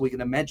material world. We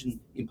can imagine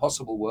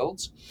impossible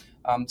worlds.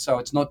 So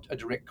it's not a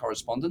direct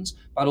correspondence,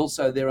 but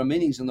also there are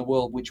meanings in the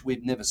world which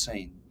we've never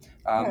seen.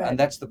 And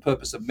that's the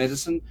purpose of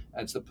medicine,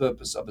 and it's the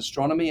purpose of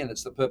astronomy, and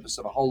it's the purpose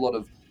of a whole lot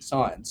of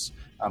science,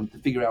 to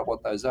figure out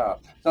what those are.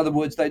 In other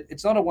words,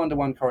 it's not a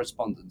one-to-one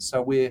correspondence.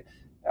 So we're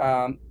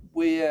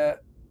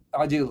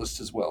idealists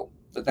as well.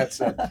 But that's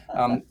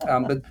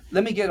but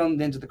let me get on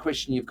then to the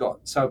question you've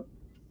got. So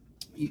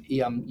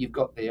you've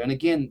got there, and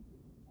again,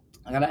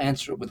 I'm going to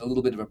answer it with a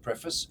little bit of a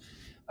preface.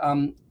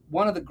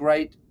 One of the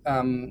great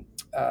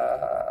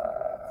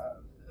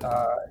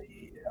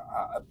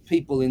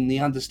people in the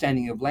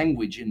understanding of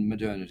language in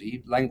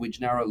modernity,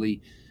 language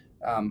narrowly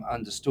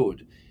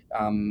understood,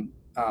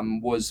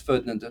 was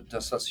Ferdinand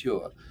de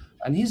Saussure.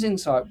 And his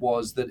insight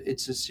was that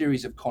it's a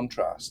series of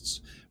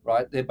contrasts,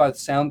 right? They're both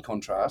sound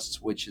contrasts,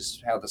 which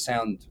is how the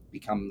sound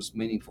becomes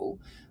meaningful,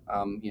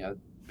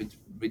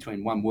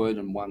 between one word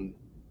and one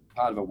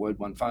part of a word,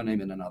 one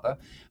phoneme and another,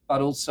 but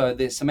also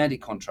they're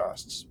semantic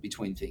contrasts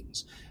between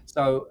things.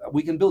 So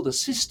we can build a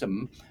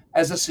system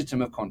as a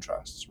system of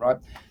contrasts, right?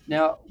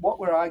 Now, what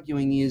we're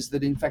arguing is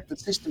that, in fact, the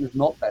system is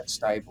not that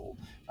stable.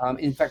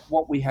 In fact,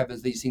 what we have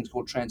is these things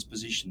called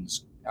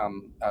transpositions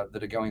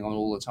that are going on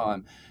all the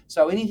time.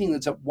 So anything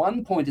that's at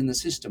one point in the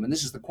system, and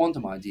this is the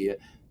quantum idea,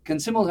 can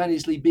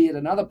simultaneously be at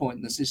another point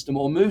in the system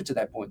or move to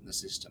that point in the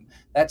system.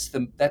 That's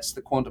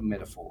the quantum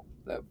metaphor,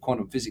 the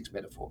quantum physics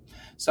metaphor.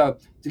 So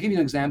to give you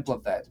an example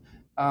of that,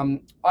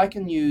 I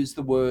can use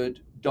the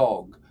word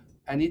dog,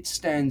 and it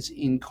stands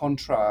in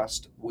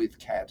contrast with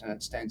cat, and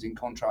it stands in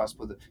contrast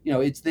with,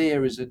 it's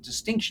there as a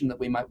distinction that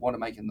we might want to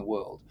make in the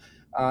world.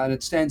 And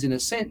it stands in a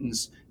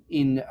sentence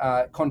in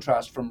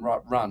contrast from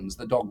runs.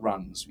 The dog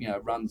runs,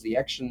 runs the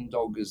action,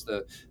 dog is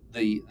the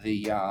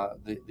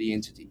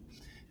entity.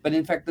 But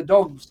in fact, the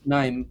dog's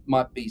name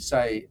might be,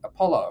 say,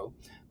 Apollo.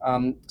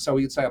 So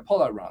we could say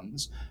Apollo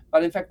runs.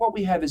 But in fact, what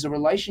we have is a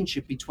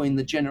relationship between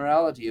the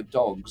generality of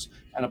dogs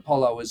and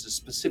Apollo as a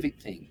specific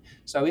thing.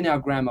 So in our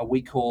grammar,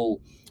 we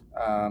call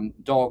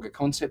dog a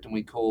concept, and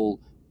we call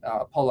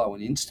Apollo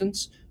an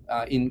instance.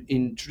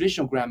 In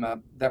traditional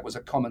grammar, that was a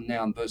common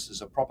noun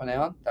versus a proper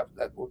noun.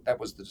 That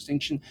was the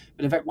distinction.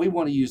 But in fact, we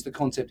want to use the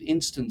concept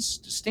instance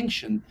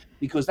distinction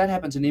because that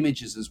happens in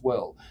images as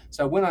well.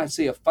 So when I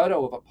see a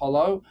photo of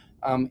Apollo,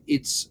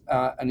 it's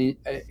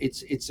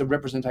a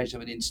representation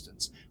of an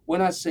instance.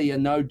 When I see a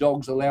no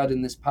dogs allowed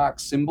in this park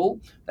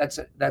symbol, that's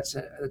an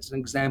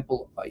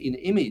example in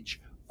image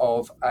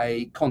of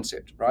a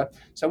concept, right?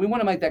 So we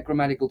want to make that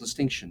grammatical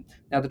distinction.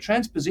 Now, the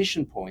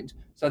transposition point,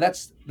 so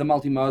that's the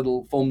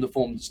multimodal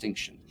form-to-form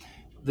distinction.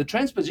 The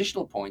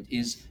transpositional point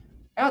is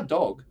our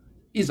dog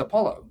is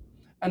Apollo.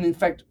 And in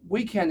fact,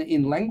 we can,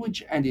 in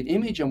language and in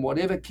image and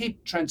whatever,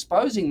 keep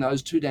transposing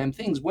those two damn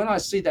things. When I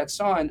see that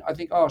sign, I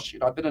think, oh,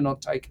 shit, I better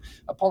not take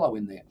Apollo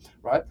in there,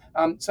 right?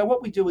 So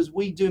what we do is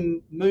we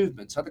do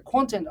movement. So the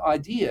quantum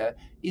idea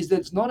is that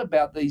it's not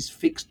about these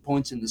fixed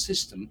points in the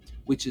system,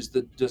 which is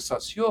the de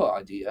Saussure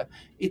idea.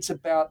 It's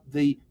about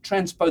the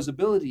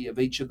transposability of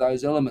each of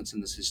those elements in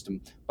the system,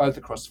 both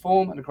across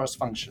form and across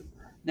function.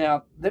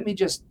 Now, let me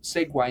just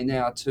segue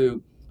now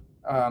to,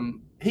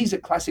 he's a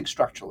classic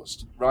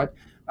structuralist, right?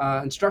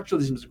 And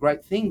structuralism is a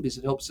great thing because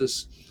it helps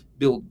us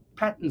build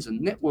patterns and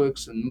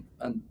networks and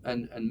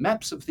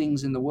maps of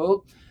things in the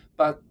world.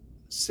 But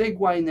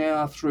segue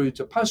now through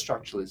to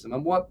post-structuralism,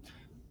 and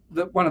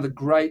one of the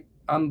great,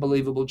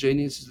 unbelievable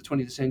geniuses of the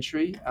 20th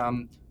century,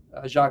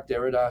 Jacques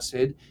Derrida,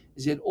 said,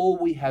 is that all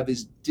we have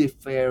is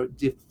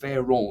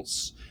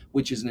différence,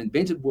 which is an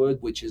invented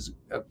word, which is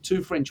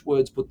two French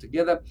words put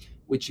together,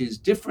 which is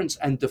difference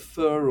and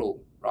deferral,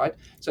 right?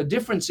 So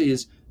difference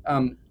is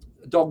a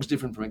dog's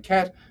different from a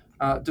cat.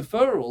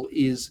 Deferral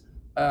is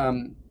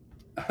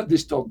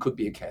this dog could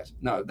be a cat.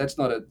 No, that's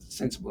not a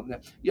sensible.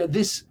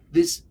 This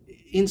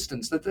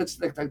instance, let's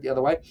take the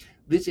other way.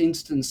 This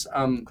instance,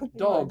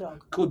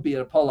 dog could be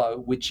an Apollo,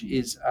 which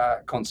is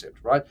a concept,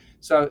 right?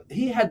 So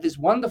he had this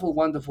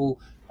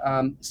wonderful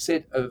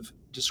set of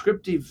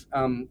descriptive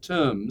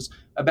terms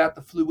about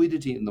the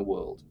fluidity in the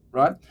world,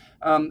 right?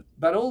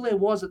 But all there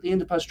was at the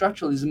end of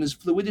post-structuralism is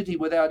fluidity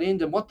without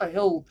end, and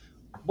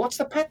what's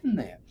the pattern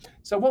there?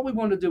 So what we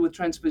want to do with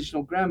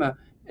transpositional grammar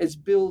is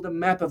build a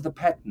map of the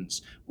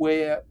patterns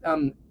where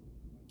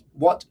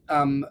what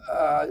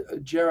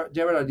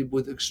Derrida did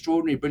with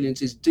extraordinary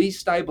brilliance is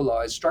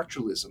destabilize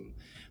structuralism,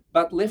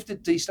 but left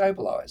it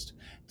destabilized.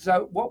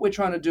 So what we're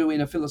trying to do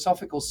in a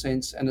philosophical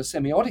sense and a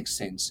semiotic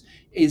sense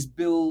is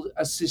build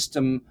a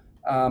system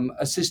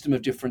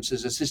of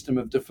differences, a system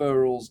of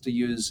deferrals, to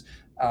use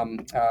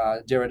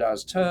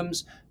Derrida's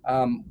terms,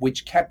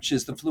 which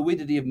captures the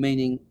fluidity of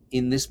meaning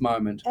in this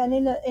moment. And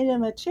in a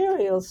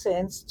material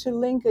sense, to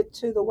link it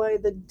to the way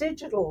the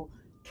digital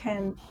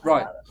can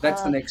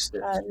that's the next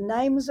step.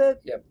 Names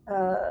it, yep.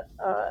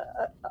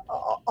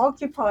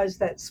 Occupies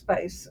that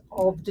space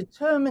of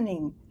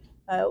determining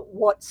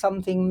what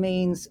something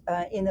means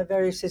in a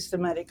very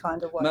systematic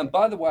kind of way. Now,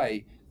 by the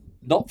way,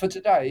 not for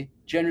today,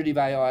 generative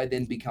AI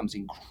then becomes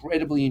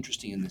incredibly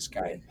interesting in this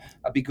game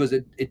because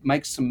it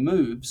makes some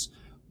moves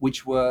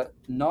which were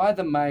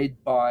neither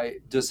made by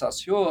de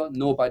Saussure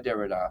nor by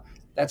Derrida.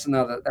 that's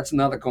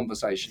another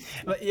conversation.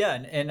 But yeah,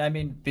 and I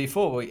mean,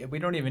 before we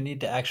don't even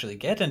need to actually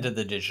get into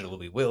the digital.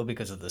 We will,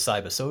 because of the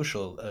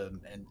cybersocial,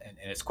 and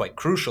it's quite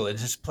crucial.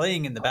 It's just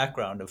playing in the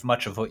background of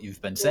much of what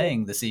you've been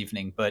saying this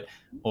evening,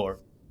 or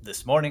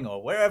this morning,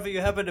 or wherever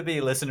you happen to be,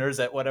 listeners,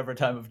 at whatever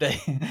time of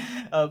day.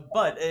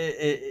 But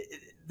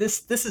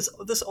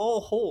this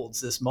all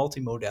holds this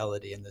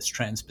multimodality and this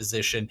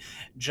transposition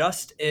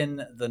just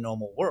in the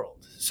normal world.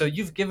 So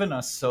you've given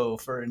us, so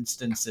for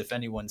instance, if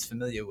anyone's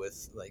familiar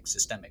with like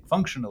systemic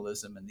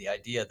functionalism and the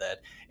idea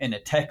that in a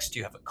text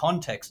you have a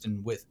context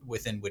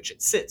within which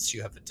it sits,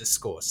 you have a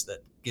discourse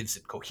that gives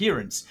it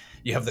coherence,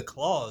 you have the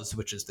clause,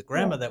 which is the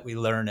grammar that we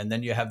learn, and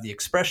then you have the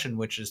expression,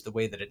 which is the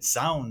way that it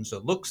sounds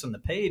or looks on the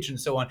page, and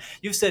so on.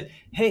 You've said,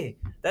 hey,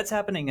 that's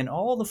happening in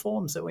all the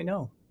forms that we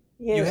know.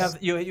 Yes.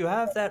 You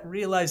have that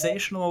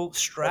realizational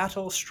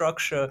stratal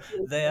structure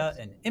there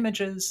in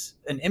images.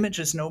 An image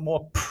is no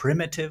more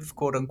primitive,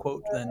 quote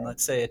unquote, than,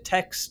 let's say, a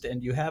text,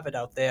 and you have it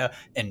out there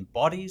in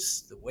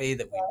bodies, the way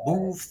that we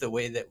move, the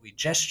way that we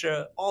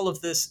gesture. All of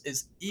this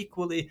is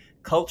equally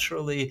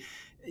culturally,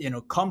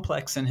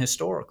 complex and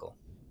historical.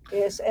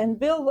 Yes, and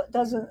Bill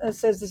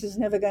says this is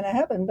never going to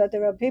happen, but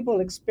there are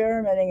people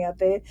experimenting out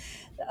there,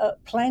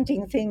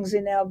 planting things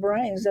in our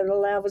brains that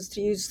allow us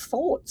to use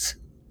thoughts.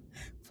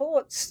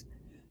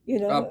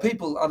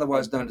 People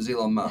otherwise known as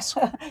Elon Musk.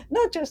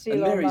 Not just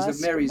Elon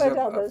Musk, Mary's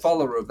a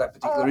follower of that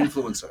particular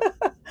influencer.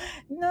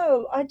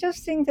 No, I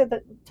just think that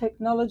the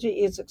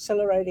technology is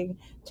accelerating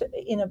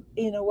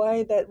in a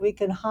way that we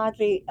can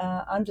hardly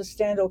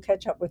understand or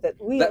catch up with it.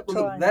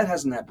 That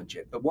hasn't happened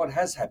yet, but what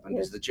has happened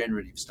is the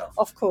generative stuff,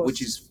 of course, which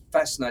is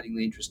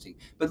fascinatingly interesting.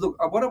 But look,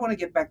 what I want to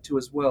get back to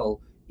as well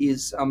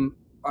is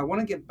I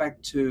want to get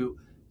back to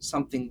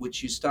something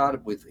which you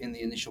started with in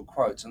the initial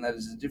quotes, and that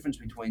is the difference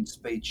between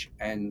speech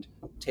and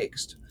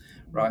text,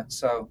 right?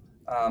 So,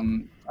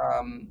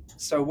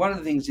 so one of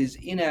the things is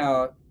in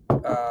our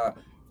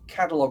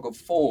catalogue of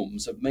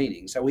forms of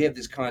meaning. So we have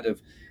this kind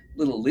of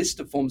little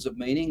list of forms of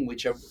meaning,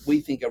 which we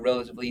think are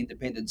relatively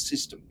independent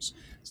systems.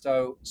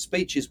 So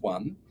speech is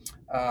one,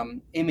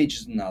 image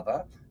is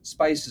another,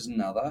 space is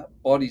another,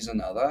 body is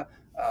another.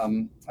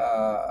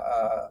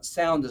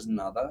 Sound is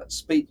another,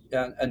 speech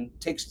and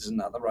text is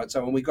another, right?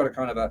 So when we've got a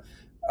kind of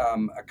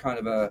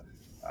a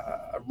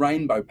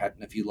rainbow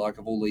pattern, if you like,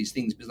 of all these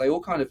things, because they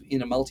all kind of,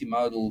 in a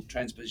multimodal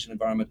transposition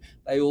environment,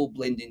 they all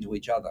blend into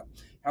each other.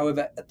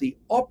 However, at the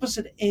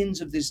opposite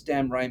ends of this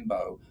damn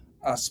rainbow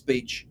are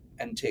speech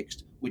and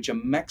text, which are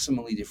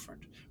maximally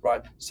different,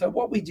 right? So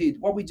what we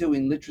do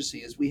in literacy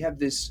is we have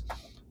this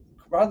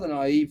rather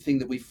naive thing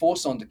that we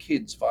force onto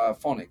kids via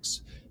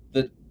phonics,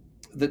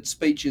 that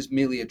speech is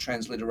merely a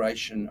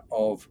transliteration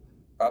of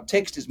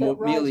text is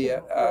merely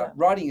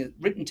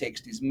written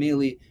text is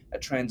merely a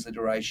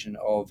transliteration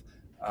of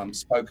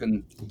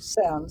spoken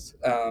sounds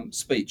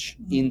speech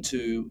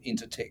into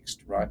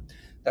text, right?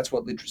 That's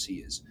what literacy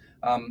is.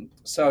 That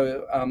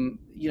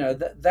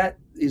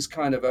is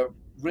kind of a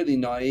really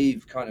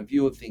naive kind of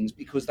view of things,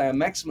 because they are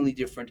maximally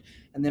different,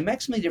 and they're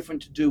maximally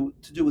different to do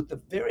with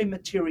the very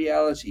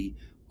materiality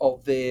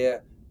of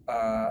their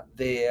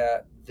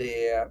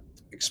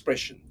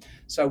expression.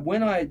 So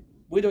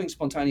we're doing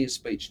spontaneous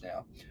speech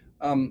now,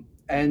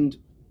 and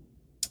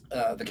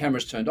the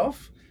camera's turned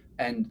off,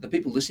 and the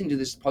people listening to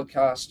this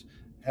podcast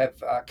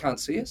can't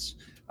see us.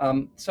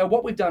 So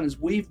what we've done is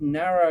we've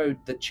narrowed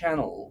the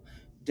channel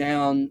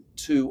down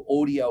to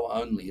audio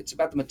only. It's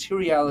about the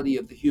materiality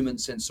of the human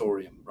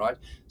sensorium, right?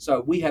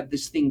 So we have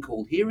this thing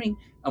called hearing,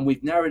 and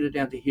we've narrowed it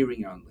down to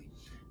hearing only.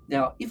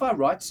 Now, if I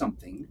write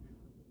something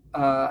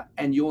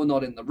and you're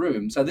not in the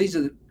room, so these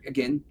are,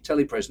 again,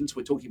 telepresence.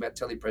 We're talking about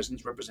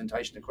telepresence,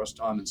 representation across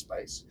time and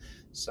space.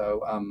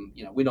 So,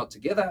 we're not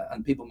together,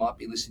 and people might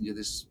be listening to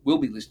this, will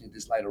be listening to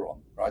this later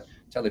on, right?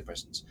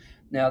 Telepresence.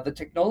 Now, the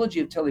technology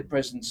of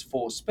telepresence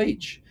for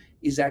speech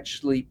is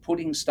actually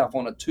putting stuff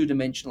on a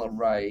two-dimensional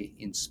array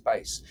in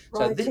space.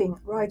 Writing.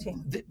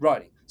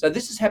 So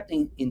this is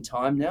happening in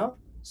time now.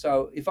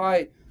 So if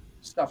I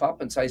stuff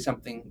up and say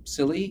something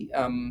silly,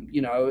 look,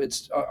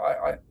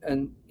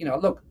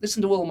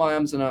 listen to all my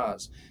ums and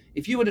ahs.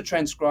 If you were to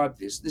transcribe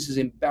this is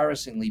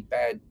embarrassingly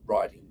bad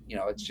writing.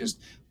 It's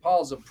just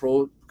piles of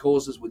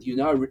causes with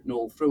written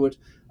all through it,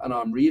 and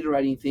I'm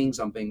reiterating things,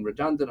 I'm being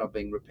redundant, I'm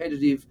being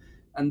repetitive,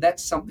 and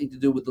that's something to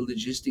do with the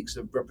logistics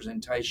of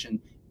representation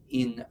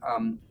in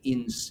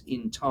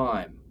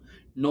time,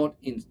 not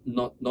in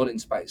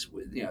space.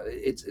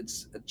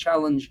 It's a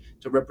challenge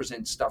to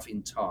represent stuff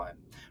in time,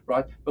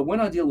 right? But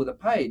when I deal with a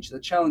page, the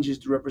challenge is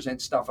to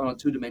represent stuff on a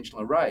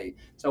two-dimensional array.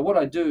 So what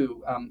I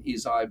do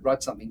is I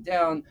write something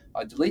down,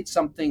 I delete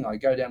something, I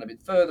go down a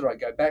bit further, I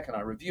go back and I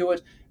review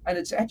it, and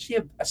it's actually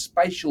a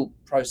spatial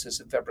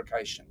process of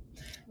fabrication.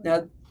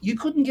 Now, you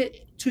couldn't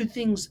get two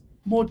things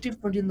more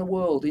different in the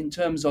world in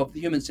terms of the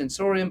human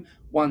sensorium.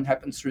 One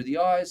happens through the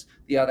eyes,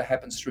 the other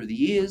happens through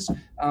the ears,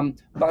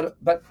 but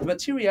the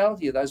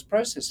materiality of those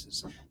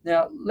processes.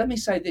 Now, let me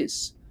say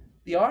this.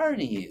 The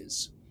irony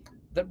is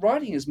that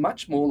writing is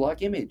much more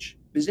like image,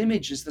 because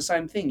image is the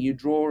same thing. You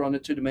draw on a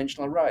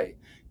two-dimensional array.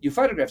 You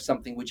photograph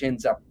something which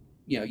ends up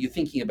you're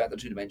thinking about the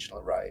two-dimensional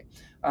array.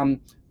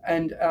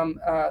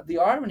 The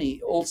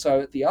irony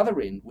also at the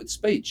other end with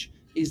speech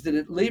is that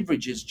it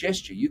leverages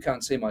gesture. You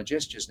can't see my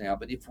gestures now,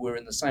 but if we're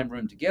in the same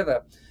room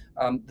together,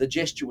 the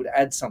gesture would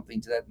add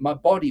something to that. My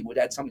body would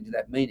add something to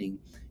that meaning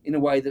in a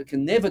way that it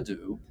can never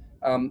do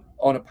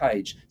on a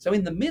page. So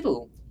in the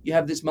middle, you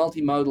have this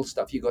multimodal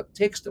stuff. You've got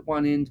text at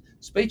one end,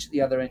 speech at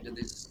the other end of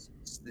this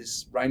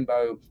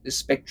rainbow, this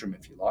spectrum,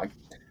 if you like.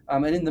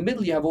 And in the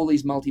middle, you have all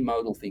these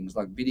multimodal things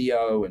like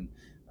video and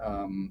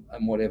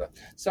whatever.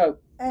 So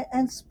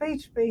and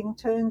speech being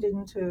turned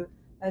into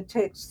a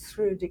text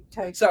through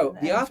dictation. So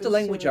the after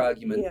language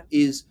argument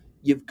is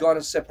you've got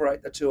to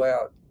separate the two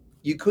out.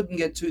 You couldn't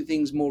get two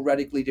things more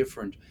radically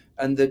different.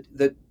 And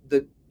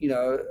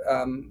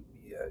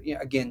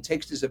again,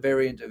 text is a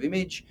variant of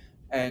image,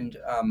 and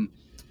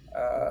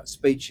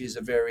speech is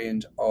a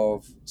variant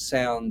of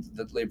sound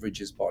that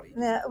leverages body.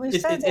 Now,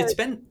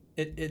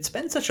 it's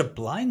been such a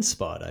blind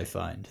spot, I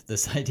find,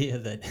 this idea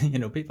that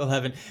people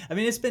haven't. I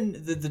mean, it's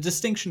been the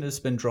distinction has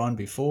been drawn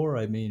before.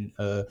 I mean,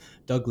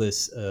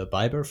 Douglas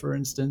Biber, for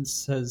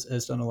instance,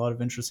 has done a lot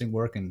of interesting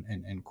work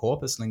in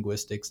corpus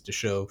linguistics to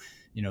show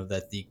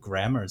that the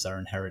grammars are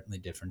inherently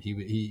different.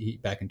 He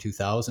back in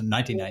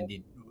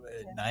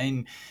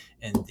 1999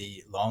 in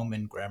the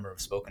Longman Grammar of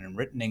Spoken and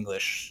Written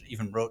English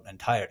even wrote an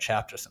entire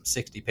chapter, some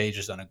 60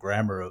 pages on a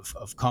grammar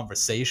of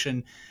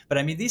conversation. But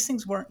I mean, these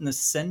things weren't in the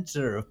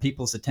center of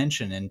people's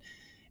attention,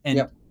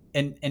 and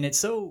it's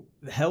so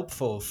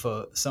helpful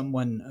for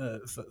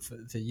someone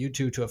for you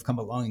two to have come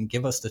along and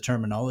give us the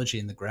terminology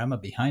and the grammar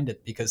behind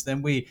it, because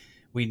then we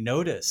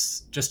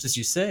notice, just as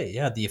you say,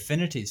 the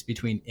affinities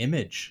between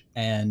image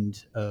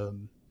and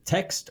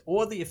text,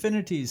 or the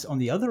affinities on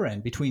the other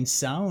end between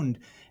sound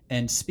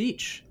and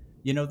speech.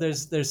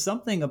 There's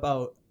something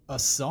about a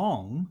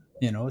song,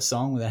 a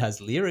song that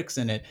has lyrics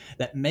in it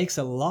that makes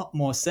a lot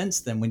more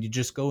sense than when you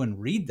just go and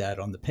read that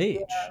on the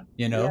page.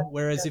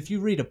 Whereas if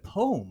you read a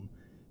poem,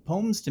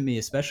 poems to me,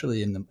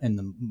 especially in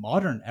the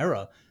modern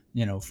era,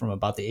 from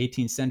about the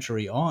 18th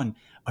century on,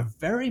 are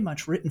very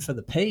much written for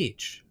the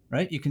page.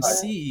 Right? You can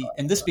see,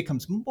 and this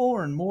becomes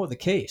more and more the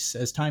case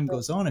as time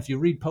goes on. If you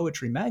read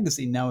Poetry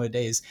Magazine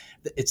nowadays,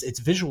 it's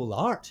visual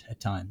art at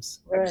times.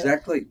 Right.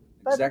 Exactly.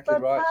 But right.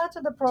 Part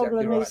of the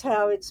problem is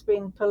how it's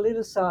been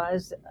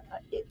politicized,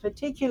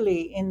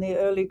 particularly in the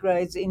early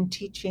grades in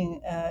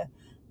teaching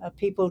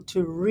people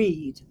to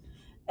read.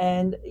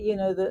 And,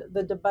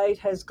 the debate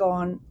has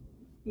gone,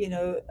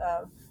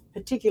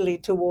 particularly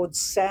towards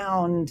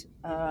sound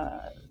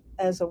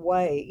as a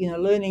way,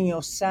 learning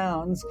your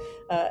sounds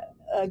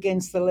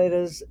against the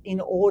letters in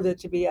order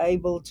to be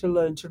able to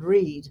learn to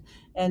read.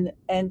 And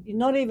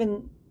not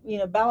even,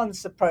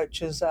 balanced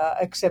approaches are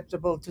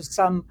acceptable to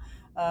some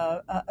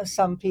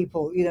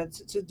people,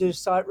 to do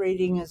sight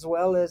reading as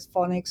well as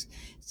phonics.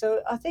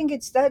 So I think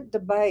it's that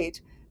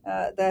debate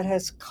that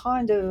has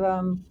kind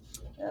of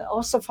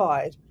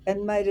ossified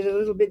and made it a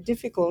little bit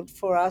difficult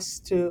for us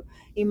to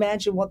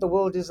imagine what the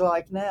world is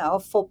like now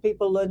for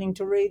people learning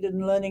to read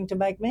and learning to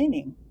make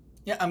meaning.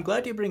 Yeah, I'm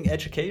glad you bring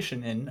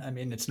education in. I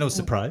mean, it's no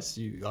surprise.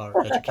 You are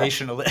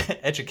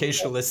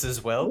educationalists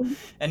as well.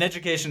 And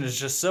education is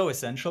just so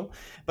essential.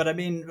 But I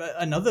mean,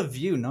 another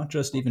view, not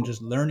just even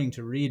just learning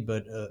to read,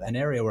 but an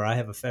area where I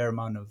have a fair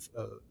amount of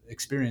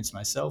experience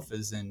myself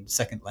is in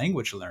second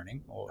language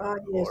learning or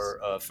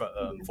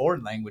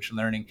foreign language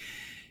learning.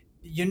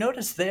 You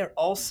notice there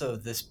also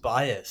this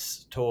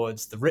bias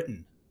towards the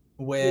written,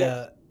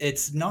 where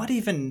it's not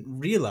even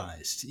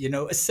realized,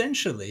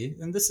 essentially,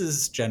 and this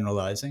is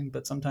generalizing,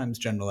 but sometimes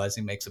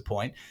generalizing makes a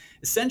point.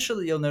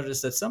 Essentially, you'll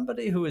notice that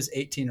somebody who is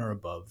 18 or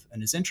above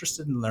and is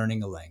interested in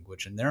learning a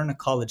language, and they're in a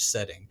college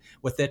setting,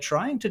 what they're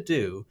trying to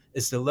do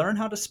is to learn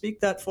how to speak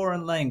that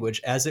foreign language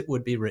as it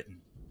would be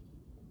written.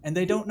 And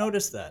they don't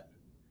notice that.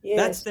 Yes.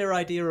 That's their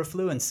idea of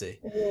fluency.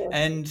 Yes.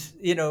 And,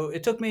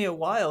 it took me a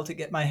while to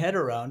get my head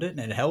around it, and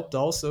it helped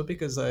also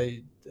because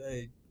I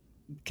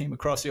came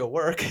across your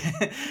work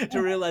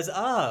to realize,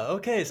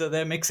 okay, so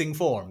they're mixing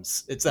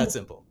forms. It's that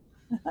simple.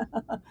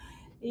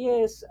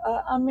 Yes.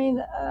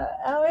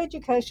 Our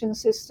education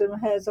system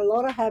has a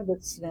lot of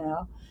habits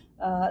now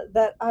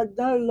that are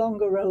no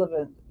longer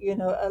relevant.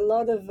 A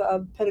lot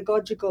of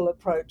pedagogical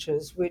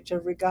approaches which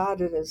are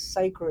regarded as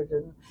sacred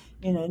and,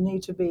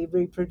 need to be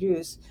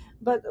reproduced.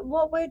 But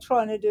what we're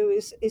trying to do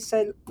is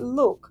say,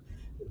 look,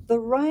 the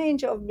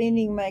range of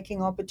meaning-making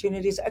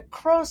opportunities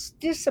across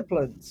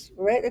disciplines,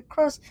 right?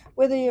 Across,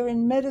 whether you're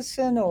in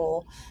medicine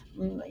or,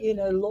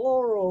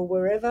 law or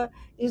wherever,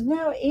 is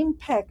now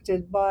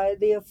impacted by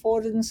the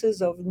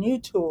affordances of new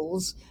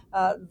tools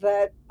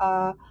that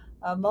are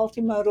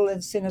multimodal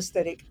and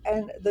synesthetic.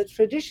 And the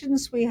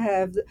traditions we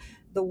have,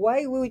 the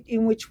way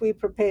in which we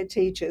prepare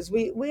teachers,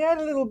 we add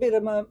a little bit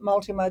of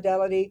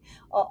multimodality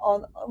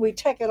we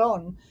tack it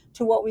on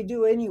to what we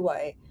do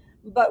anyway.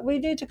 But we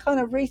need to kind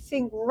of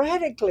rethink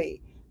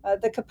radically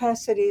the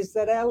capacities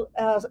that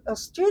our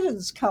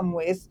students come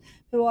with,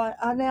 who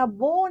are now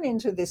born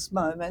into this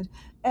moment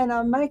and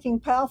are making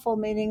powerful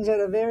meanings at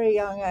a very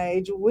young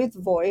age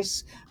with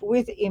voice,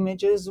 with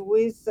images,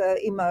 with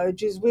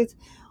emojis, with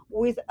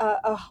with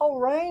a whole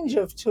range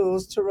of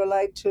tools to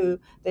relate to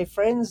their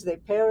friends, their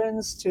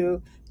parents,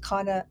 to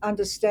kind of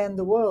understand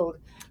the world.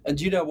 And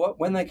do you know what?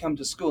 When they come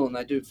to school and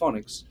they do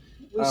phonics,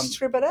 we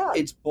strip it out.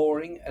 It's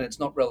boring and it's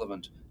not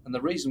relevant. And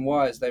the reason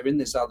why is they're in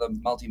this other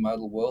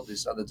multimodal world,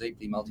 this other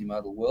deeply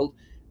multimodal world.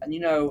 And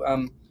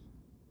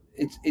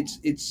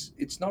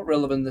it's not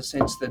relevant in the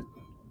sense that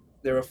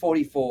there are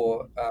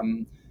 44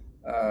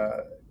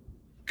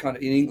 kind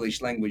of in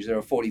English language. There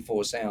are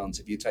 44 sounds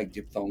if you take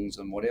diphthongs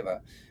and whatever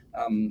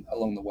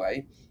along the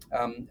way.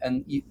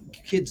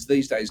 Kids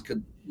these days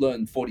could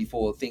learn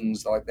 44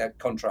 things like that,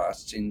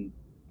 contrasts in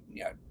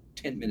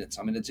 10 minutes.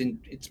 I mean,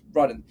 it's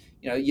right in,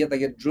 yet they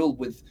get drilled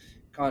with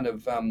kind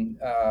of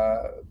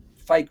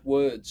fake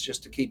words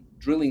just to keep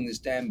drilling this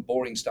damn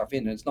boring stuff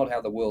in. And it's not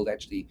how the world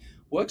actually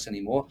works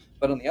anymore.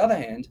 But on the other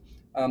hand,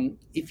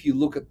 if you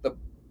look at the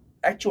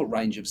actual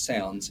range of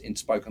sounds in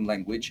spoken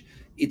language,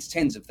 it's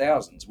tens of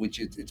thousands, which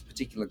it's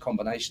particular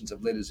combinations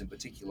of letters in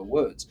particular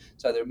words.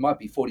 So there might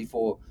be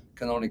 44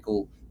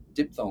 canonical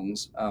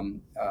diphthongs,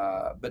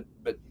 but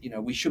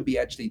we should be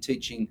actually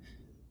teaching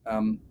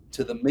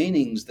to the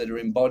meanings that are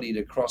embodied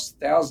across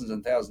thousands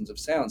and thousands of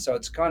sounds. So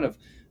it's kind of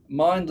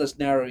mindless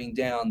narrowing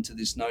down to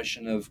this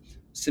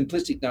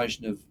simplistic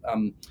notion of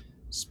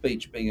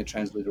speech being a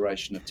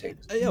transliteration of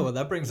text. Yeah, well,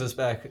 that brings us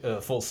back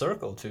full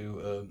circle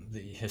to the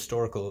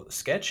historical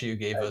sketch you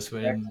gave us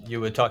when you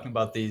were talking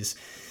about these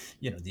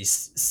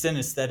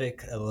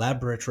synesthetic,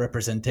 elaborate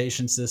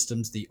representation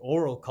systems, the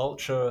oral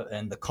culture,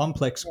 and the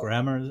complex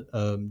grammar.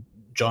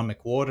 John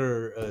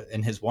McWhorter,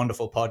 in his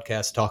wonderful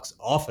podcast, talks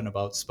often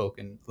about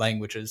spoken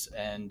languages,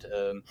 and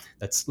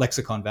that's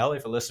Lexicon Valley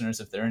for listeners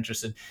if they're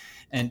interested.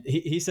 And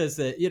he says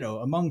that,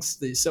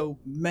 amongst the so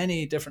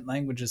many different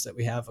languages that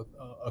we have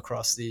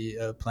across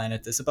the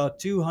planet, there's about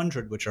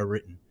 200 which are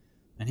written.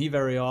 And he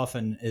very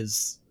often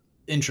is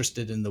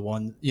interested in the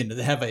one,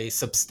 they have a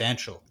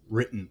substantial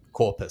written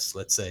corpus,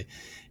 let's say.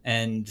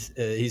 And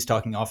he's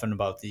talking often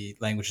about the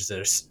languages that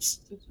are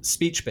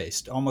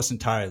speech-based, almost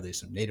entirely,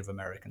 so Native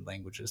American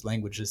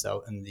languages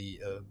out in the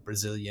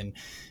Brazilian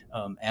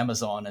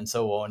Amazon and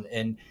so on.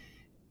 And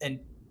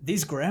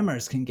these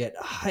grammars can get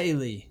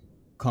highly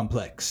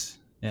complex.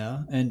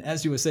 Yeah. And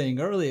as you were saying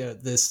earlier,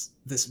 this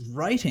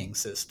writing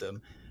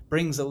system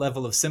brings a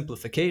level of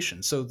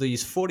simplification. So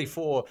these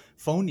 44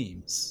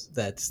 phonemes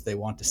that they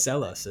want to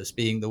sell us as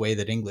being the way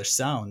that English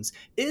sounds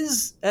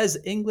is as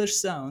English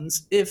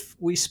sounds if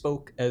we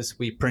spoke as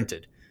we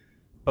printed,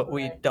 but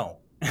we don't.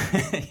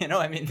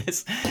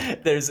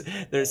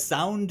 There's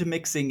sound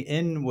mixing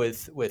in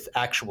with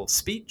actual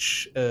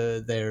speech.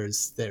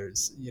 There's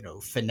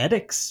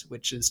phonetics,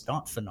 which is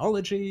not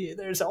phonology.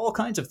 There's all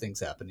kinds of things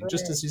happening,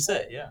 just as you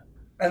say. Yeah.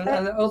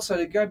 And also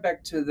to go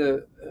back to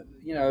the,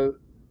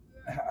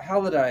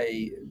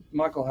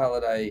 Michael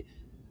Halliday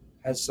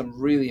has some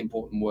really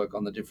important work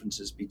on the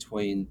differences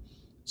between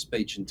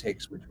speech and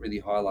text, which really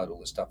highlight all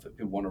the stuff that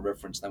people want to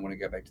reference. They want to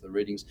go back to the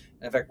readings.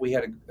 And in fact, we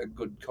had a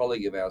good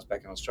colleague of ours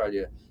back in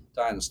Australia,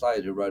 Diana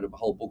Slade, who wrote a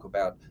whole book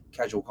about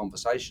casual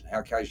conversation,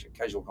 how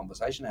casual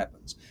conversation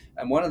happens.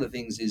 And one of the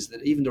things is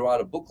that even to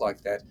write a book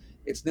like that,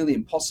 it's nearly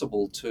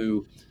impossible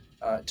to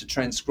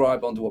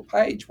transcribe onto a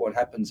page what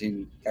happens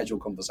in casual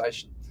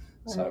conversation.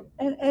 Right. So,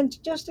 and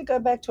just to go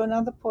back to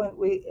another point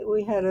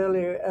we had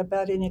earlier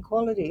about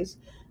inequalities,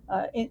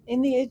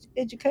 in the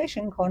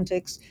education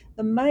context,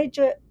 the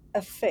major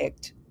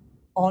effect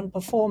on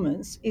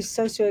performance is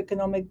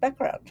socioeconomic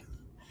background,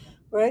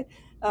 right?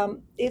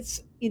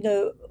 It's,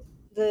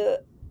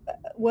 the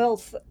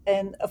wealth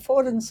and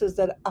affordances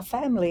that a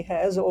family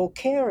has or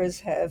carers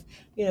have,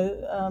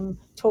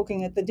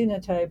 talking at the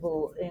dinner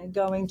table,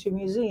 going to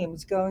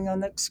museums, going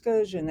on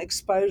excursion,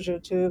 exposure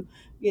to,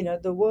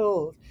 the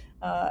world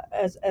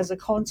as a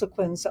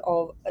consequence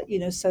of,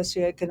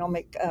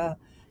 socioeconomic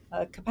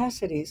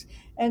capacities.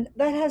 And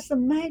that has the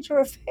major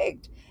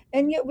effect.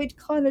 And yet we'd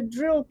kind of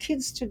drill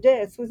kids to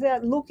death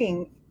without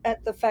looking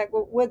at the fact,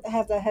 well,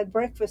 have they had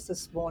breakfast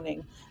this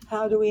morning?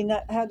 How do we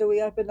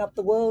open up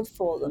the world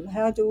for them?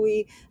 How do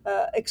we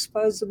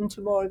expose them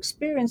to more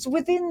experience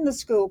within the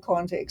school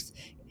context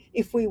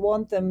if we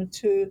want them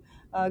to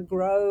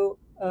grow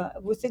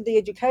within the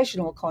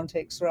educational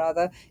context,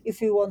 rather,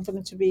 if we want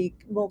them to be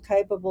more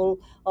capable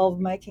of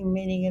making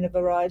meaning in a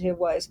variety of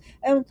ways.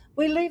 And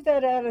we leave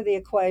that out of the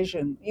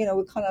equation, we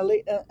kind of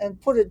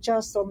and put it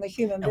just on the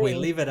human being. And we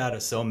leave it out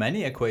of so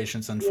many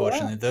equations,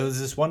 unfortunately. Yeah. There was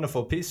this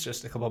wonderful piece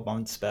just a couple of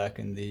months back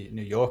in the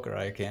New Yorker.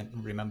 I can't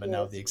remember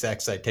now the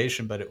exact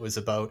citation, but it was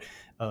about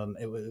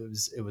it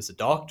was a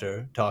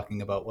doctor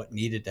talking about what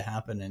needed to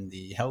happen in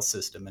the health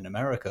system in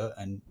America.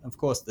 And of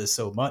course, there's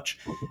so much,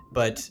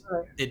 but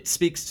it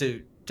speaks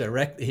to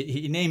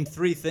he named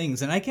 3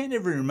 things, and I can't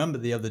even remember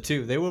the other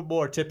 2. They were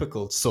more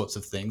typical sorts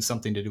of things,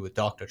 something to do with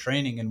doctor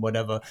training and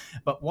whatever.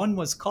 But one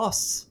was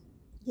costs.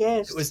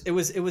 Yes, it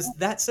was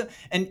that,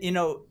 and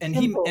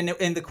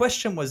and the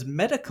question was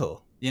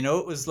medical.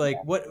 It was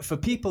like what for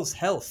people's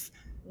health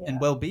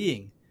and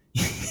well-being.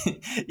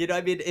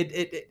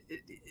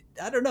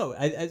 I don't know.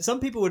 Some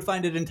people would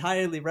find it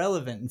entirely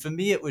relevant, and for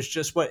me, it was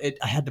just I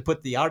had to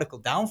put the article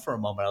down for a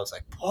moment. I was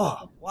like,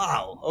 "Oh,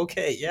 wow,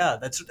 okay, yeah,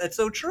 that's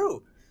so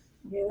true."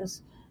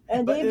 Yes,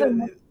 and But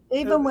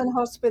even when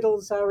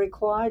hospitals are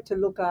required to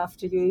look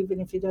after you,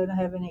 even if you don't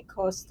have any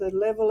cost, the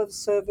level of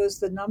service,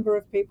 the number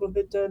of people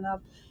who turn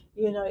up,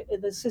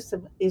 the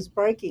system is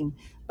breaking.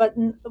 But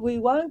we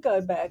won't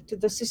go back to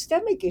the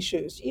systemic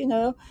issues,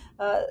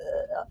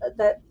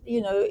 that,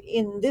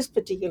 in this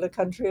particular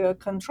country are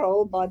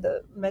controlled by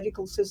the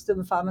medical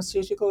system,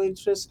 pharmaceutical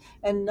interests,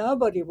 and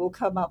nobody will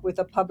come up with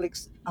a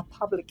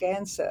public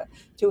answer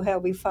to how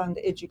we fund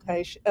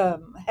education,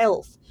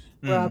 health,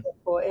 rather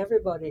for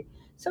everybody.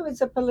 So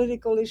it's a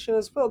political issue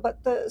as well.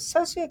 But the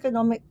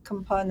socioeconomic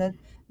component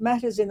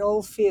matters in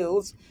all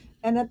fields.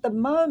 And at the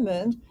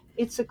moment,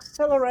 it's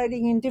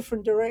accelerating in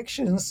different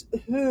directions.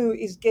 Who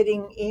is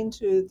getting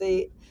into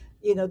the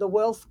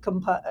wealth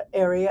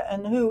area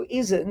and who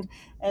isn't,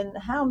 and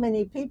how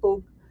many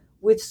people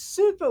with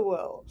super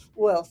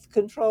wealth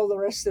control the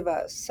rest of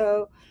us.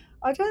 So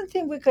I don't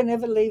think we can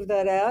ever leave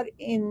that out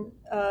in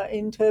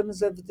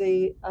terms of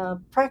the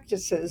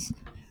practices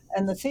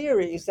and the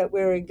theories that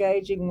we're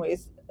engaging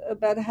with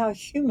about how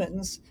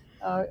humans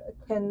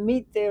can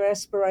meet their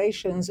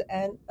aspirations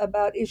and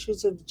about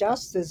issues of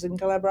justice and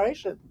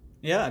collaboration.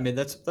 Yeah, I mean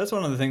that's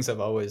one of the things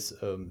I've always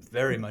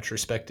very much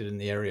respected in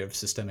the area of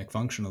systemic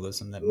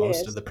functionalism. That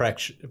most of the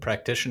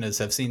practitioners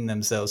have seen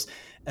themselves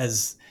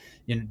as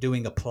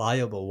doing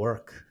applicable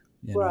work.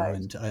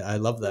 And I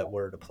love that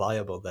word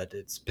applicable. That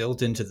it's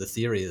built into the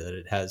theory that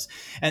it has,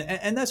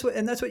 and that's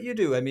what you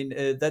do. I mean,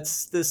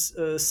 that's this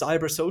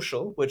cyber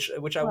social,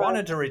 which I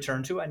wanted to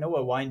return to. I know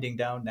we're winding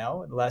down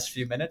now in the last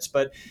few minutes,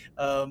 but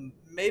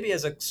maybe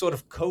as a sort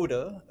of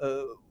coda,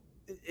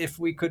 if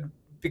we could.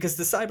 Because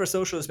the cyber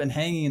social has been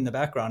hanging in the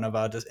background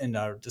of in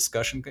our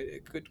discussion.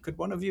 Could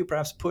one of you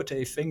perhaps put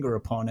a finger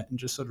upon it and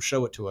just sort of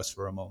show it to us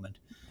for a moment?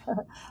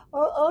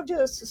 I'll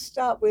just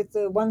start with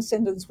the one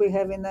sentence we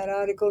have in that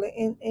article,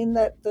 in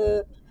that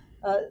the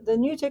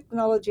new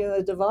technology and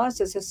the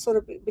devices has sort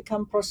of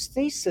become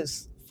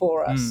prosthesis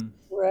for us,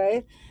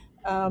 right?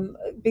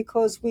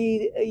 Because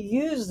we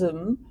use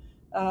them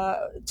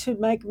to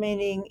make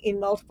meaning in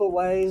multiple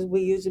ways.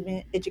 We use them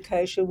in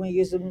education. We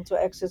use them to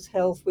access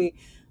health.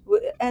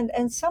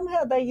 And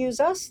somehow they use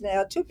us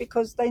now too,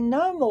 because they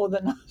know more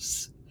than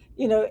us,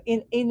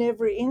 in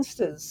every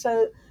instance.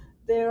 So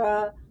there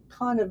are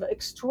kind of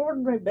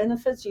extraordinary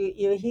benefits.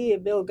 You hear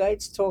Bill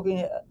Gates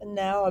talking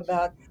now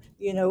about,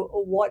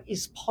 what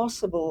is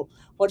possible,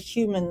 what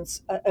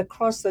humans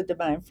across the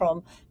domain,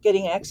 from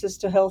getting access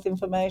to health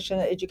information,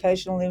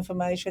 educational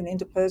information,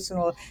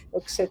 interpersonal,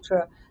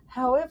 etc.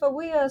 However,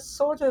 we are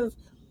sort of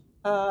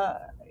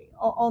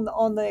on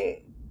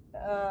the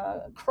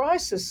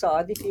crisis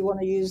side, if you want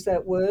to use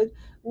that word.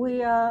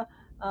 We are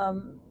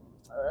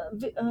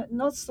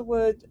what's the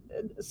word?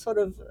 Sort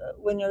of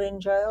when you're in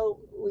jail,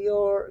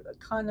 you're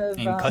kind of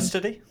in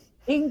custody.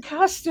 In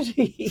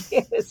custody,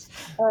 yes,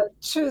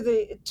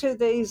 to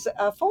these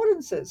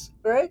affordances,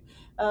 right?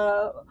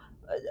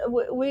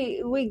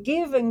 We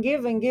give and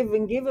give and give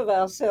and give of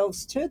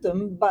ourselves to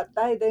them, but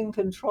they then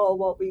control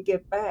what we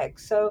get back.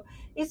 So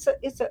it's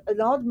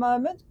an odd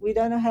moment. We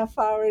don't know how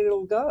far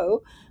it'll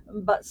go,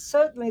 but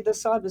certainly the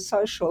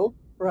cybersocial,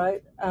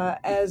 right,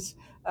 as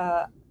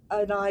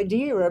an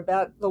idea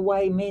about the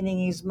way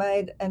meaning is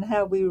made and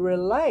how we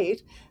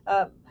relate,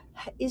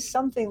 is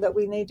something that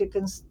we need to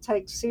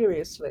take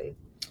seriously.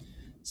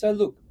 So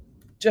look,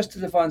 just to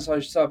define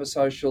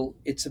cybersocial,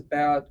 it's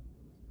about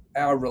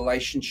our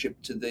relationship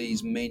to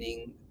these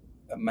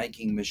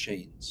meaning-making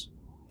machines.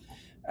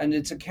 And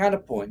it's a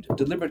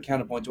deliberate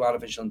counterpoint to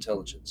artificial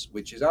intelligence,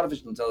 which is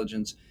artificial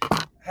intelligence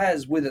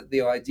has with it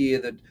the idea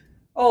that,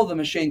 the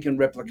machine can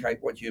replicate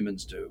what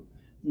humans do.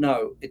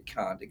 No, it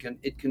can't.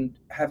 It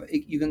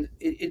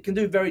can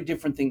do very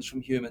different things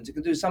from humans. It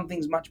can do some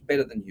things much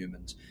better than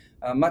humans,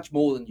 much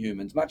more than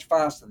humans, much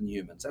faster than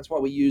humans. That's why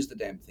we use the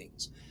damn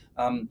things.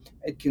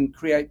 It can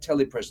create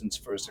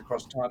telepresence for us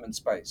across time and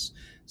space.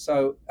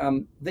 So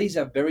these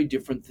are very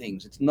different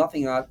things. There's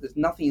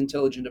nothing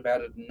intelligent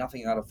about it,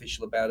 nothing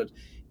artificial about it.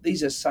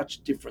 These are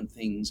such different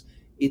things.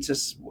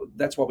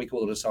 That's why we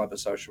call it a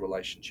cybersocial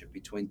relationship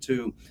between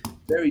two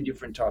very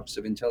different types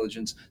of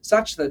intelligence,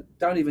 such that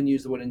don't even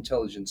use the word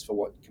intelligence for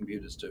what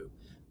computers do.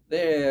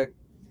 They're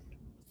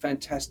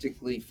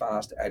fantastically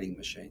fast adding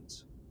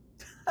machines.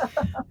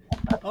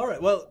 All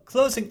right. Well,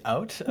 closing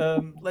out,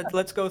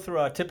 let's go through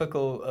our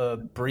typical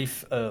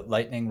brief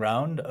lightning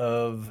round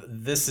of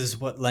this is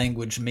what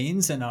language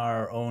means in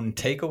our own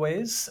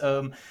takeaways.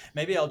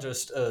 Maybe I'll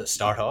just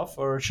start off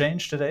for a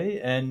change today.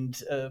 And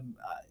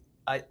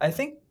I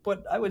think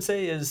what I would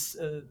say is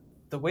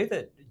the way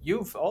that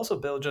you've also,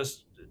 Bill,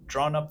 just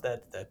drawn up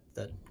that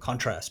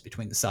contrast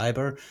between the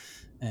cyber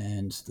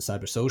and the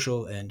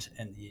cybersocial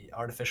and the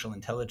artificial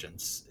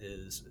intelligence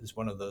is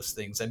one of those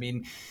things. I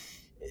mean,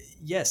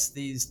 yes,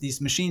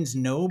 these machines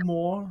know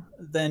more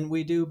than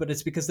we do, but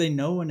it's because they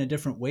know in a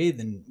different way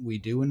than we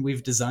do, and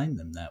we've designed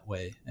them that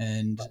way.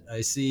 And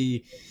I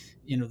see,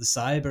 the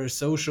cyber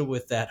social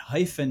with that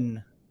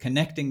hyphen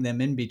connecting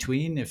them in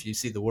between. If you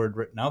see the word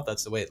written out,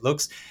 that's the way it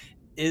looks,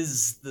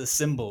 is the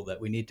symbol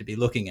that we need to be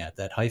looking at,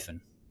 that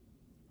hyphen.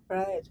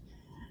 Right.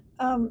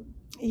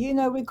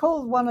 We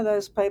called one of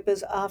those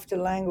papers After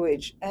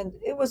Language, and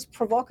it was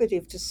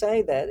provocative to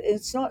say that.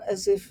 It's not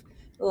as if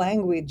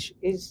language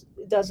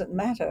doesn't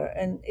matter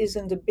and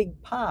isn't a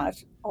big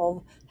part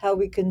of how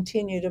we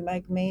continue to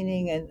make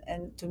meaning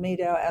and to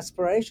meet our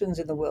aspirations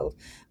in the world.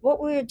 What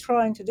we're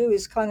trying to do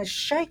is kind of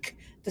shake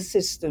the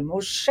system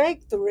or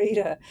shake the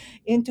reader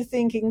into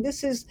thinking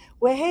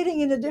we're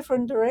heading in a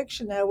different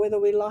direction now, whether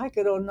we like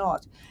it or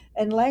not.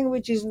 And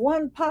language is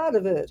one part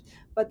of it,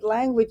 but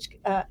language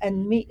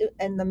and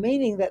the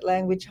meaning that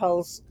language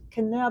holds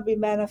can now be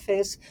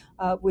manifest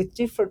with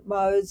different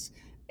modes,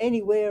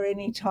 anywhere,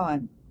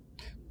 anytime.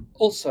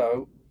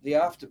 Also, the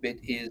after bit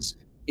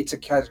it's a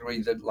category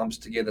that lumps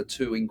together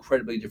two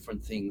incredibly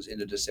different things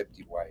in a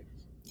deceptive way.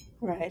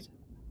 Right.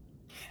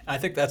 I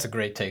think that's a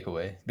great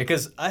takeaway,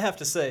 because I have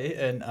to say,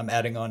 and I'm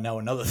adding on now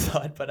another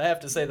thought, but I have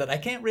to say that I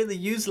can't really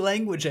use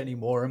language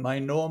anymore in my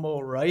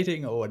normal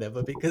writing or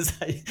whatever, because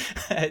I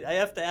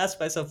have to ask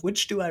myself,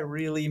 which do I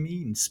really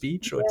mean,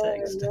 speech or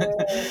text?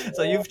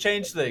 So you've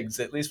changed things,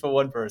 at least for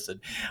one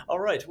person. All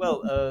right.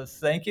 Well,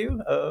 thank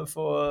you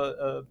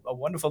for a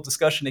wonderful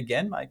discussion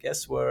again. My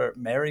guests were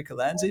Mary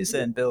Kalantzis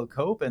and Bill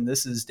Cope, and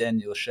this is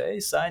Daniel Shea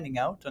signing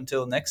out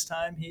until next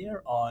time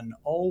here on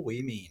All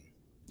We Mean.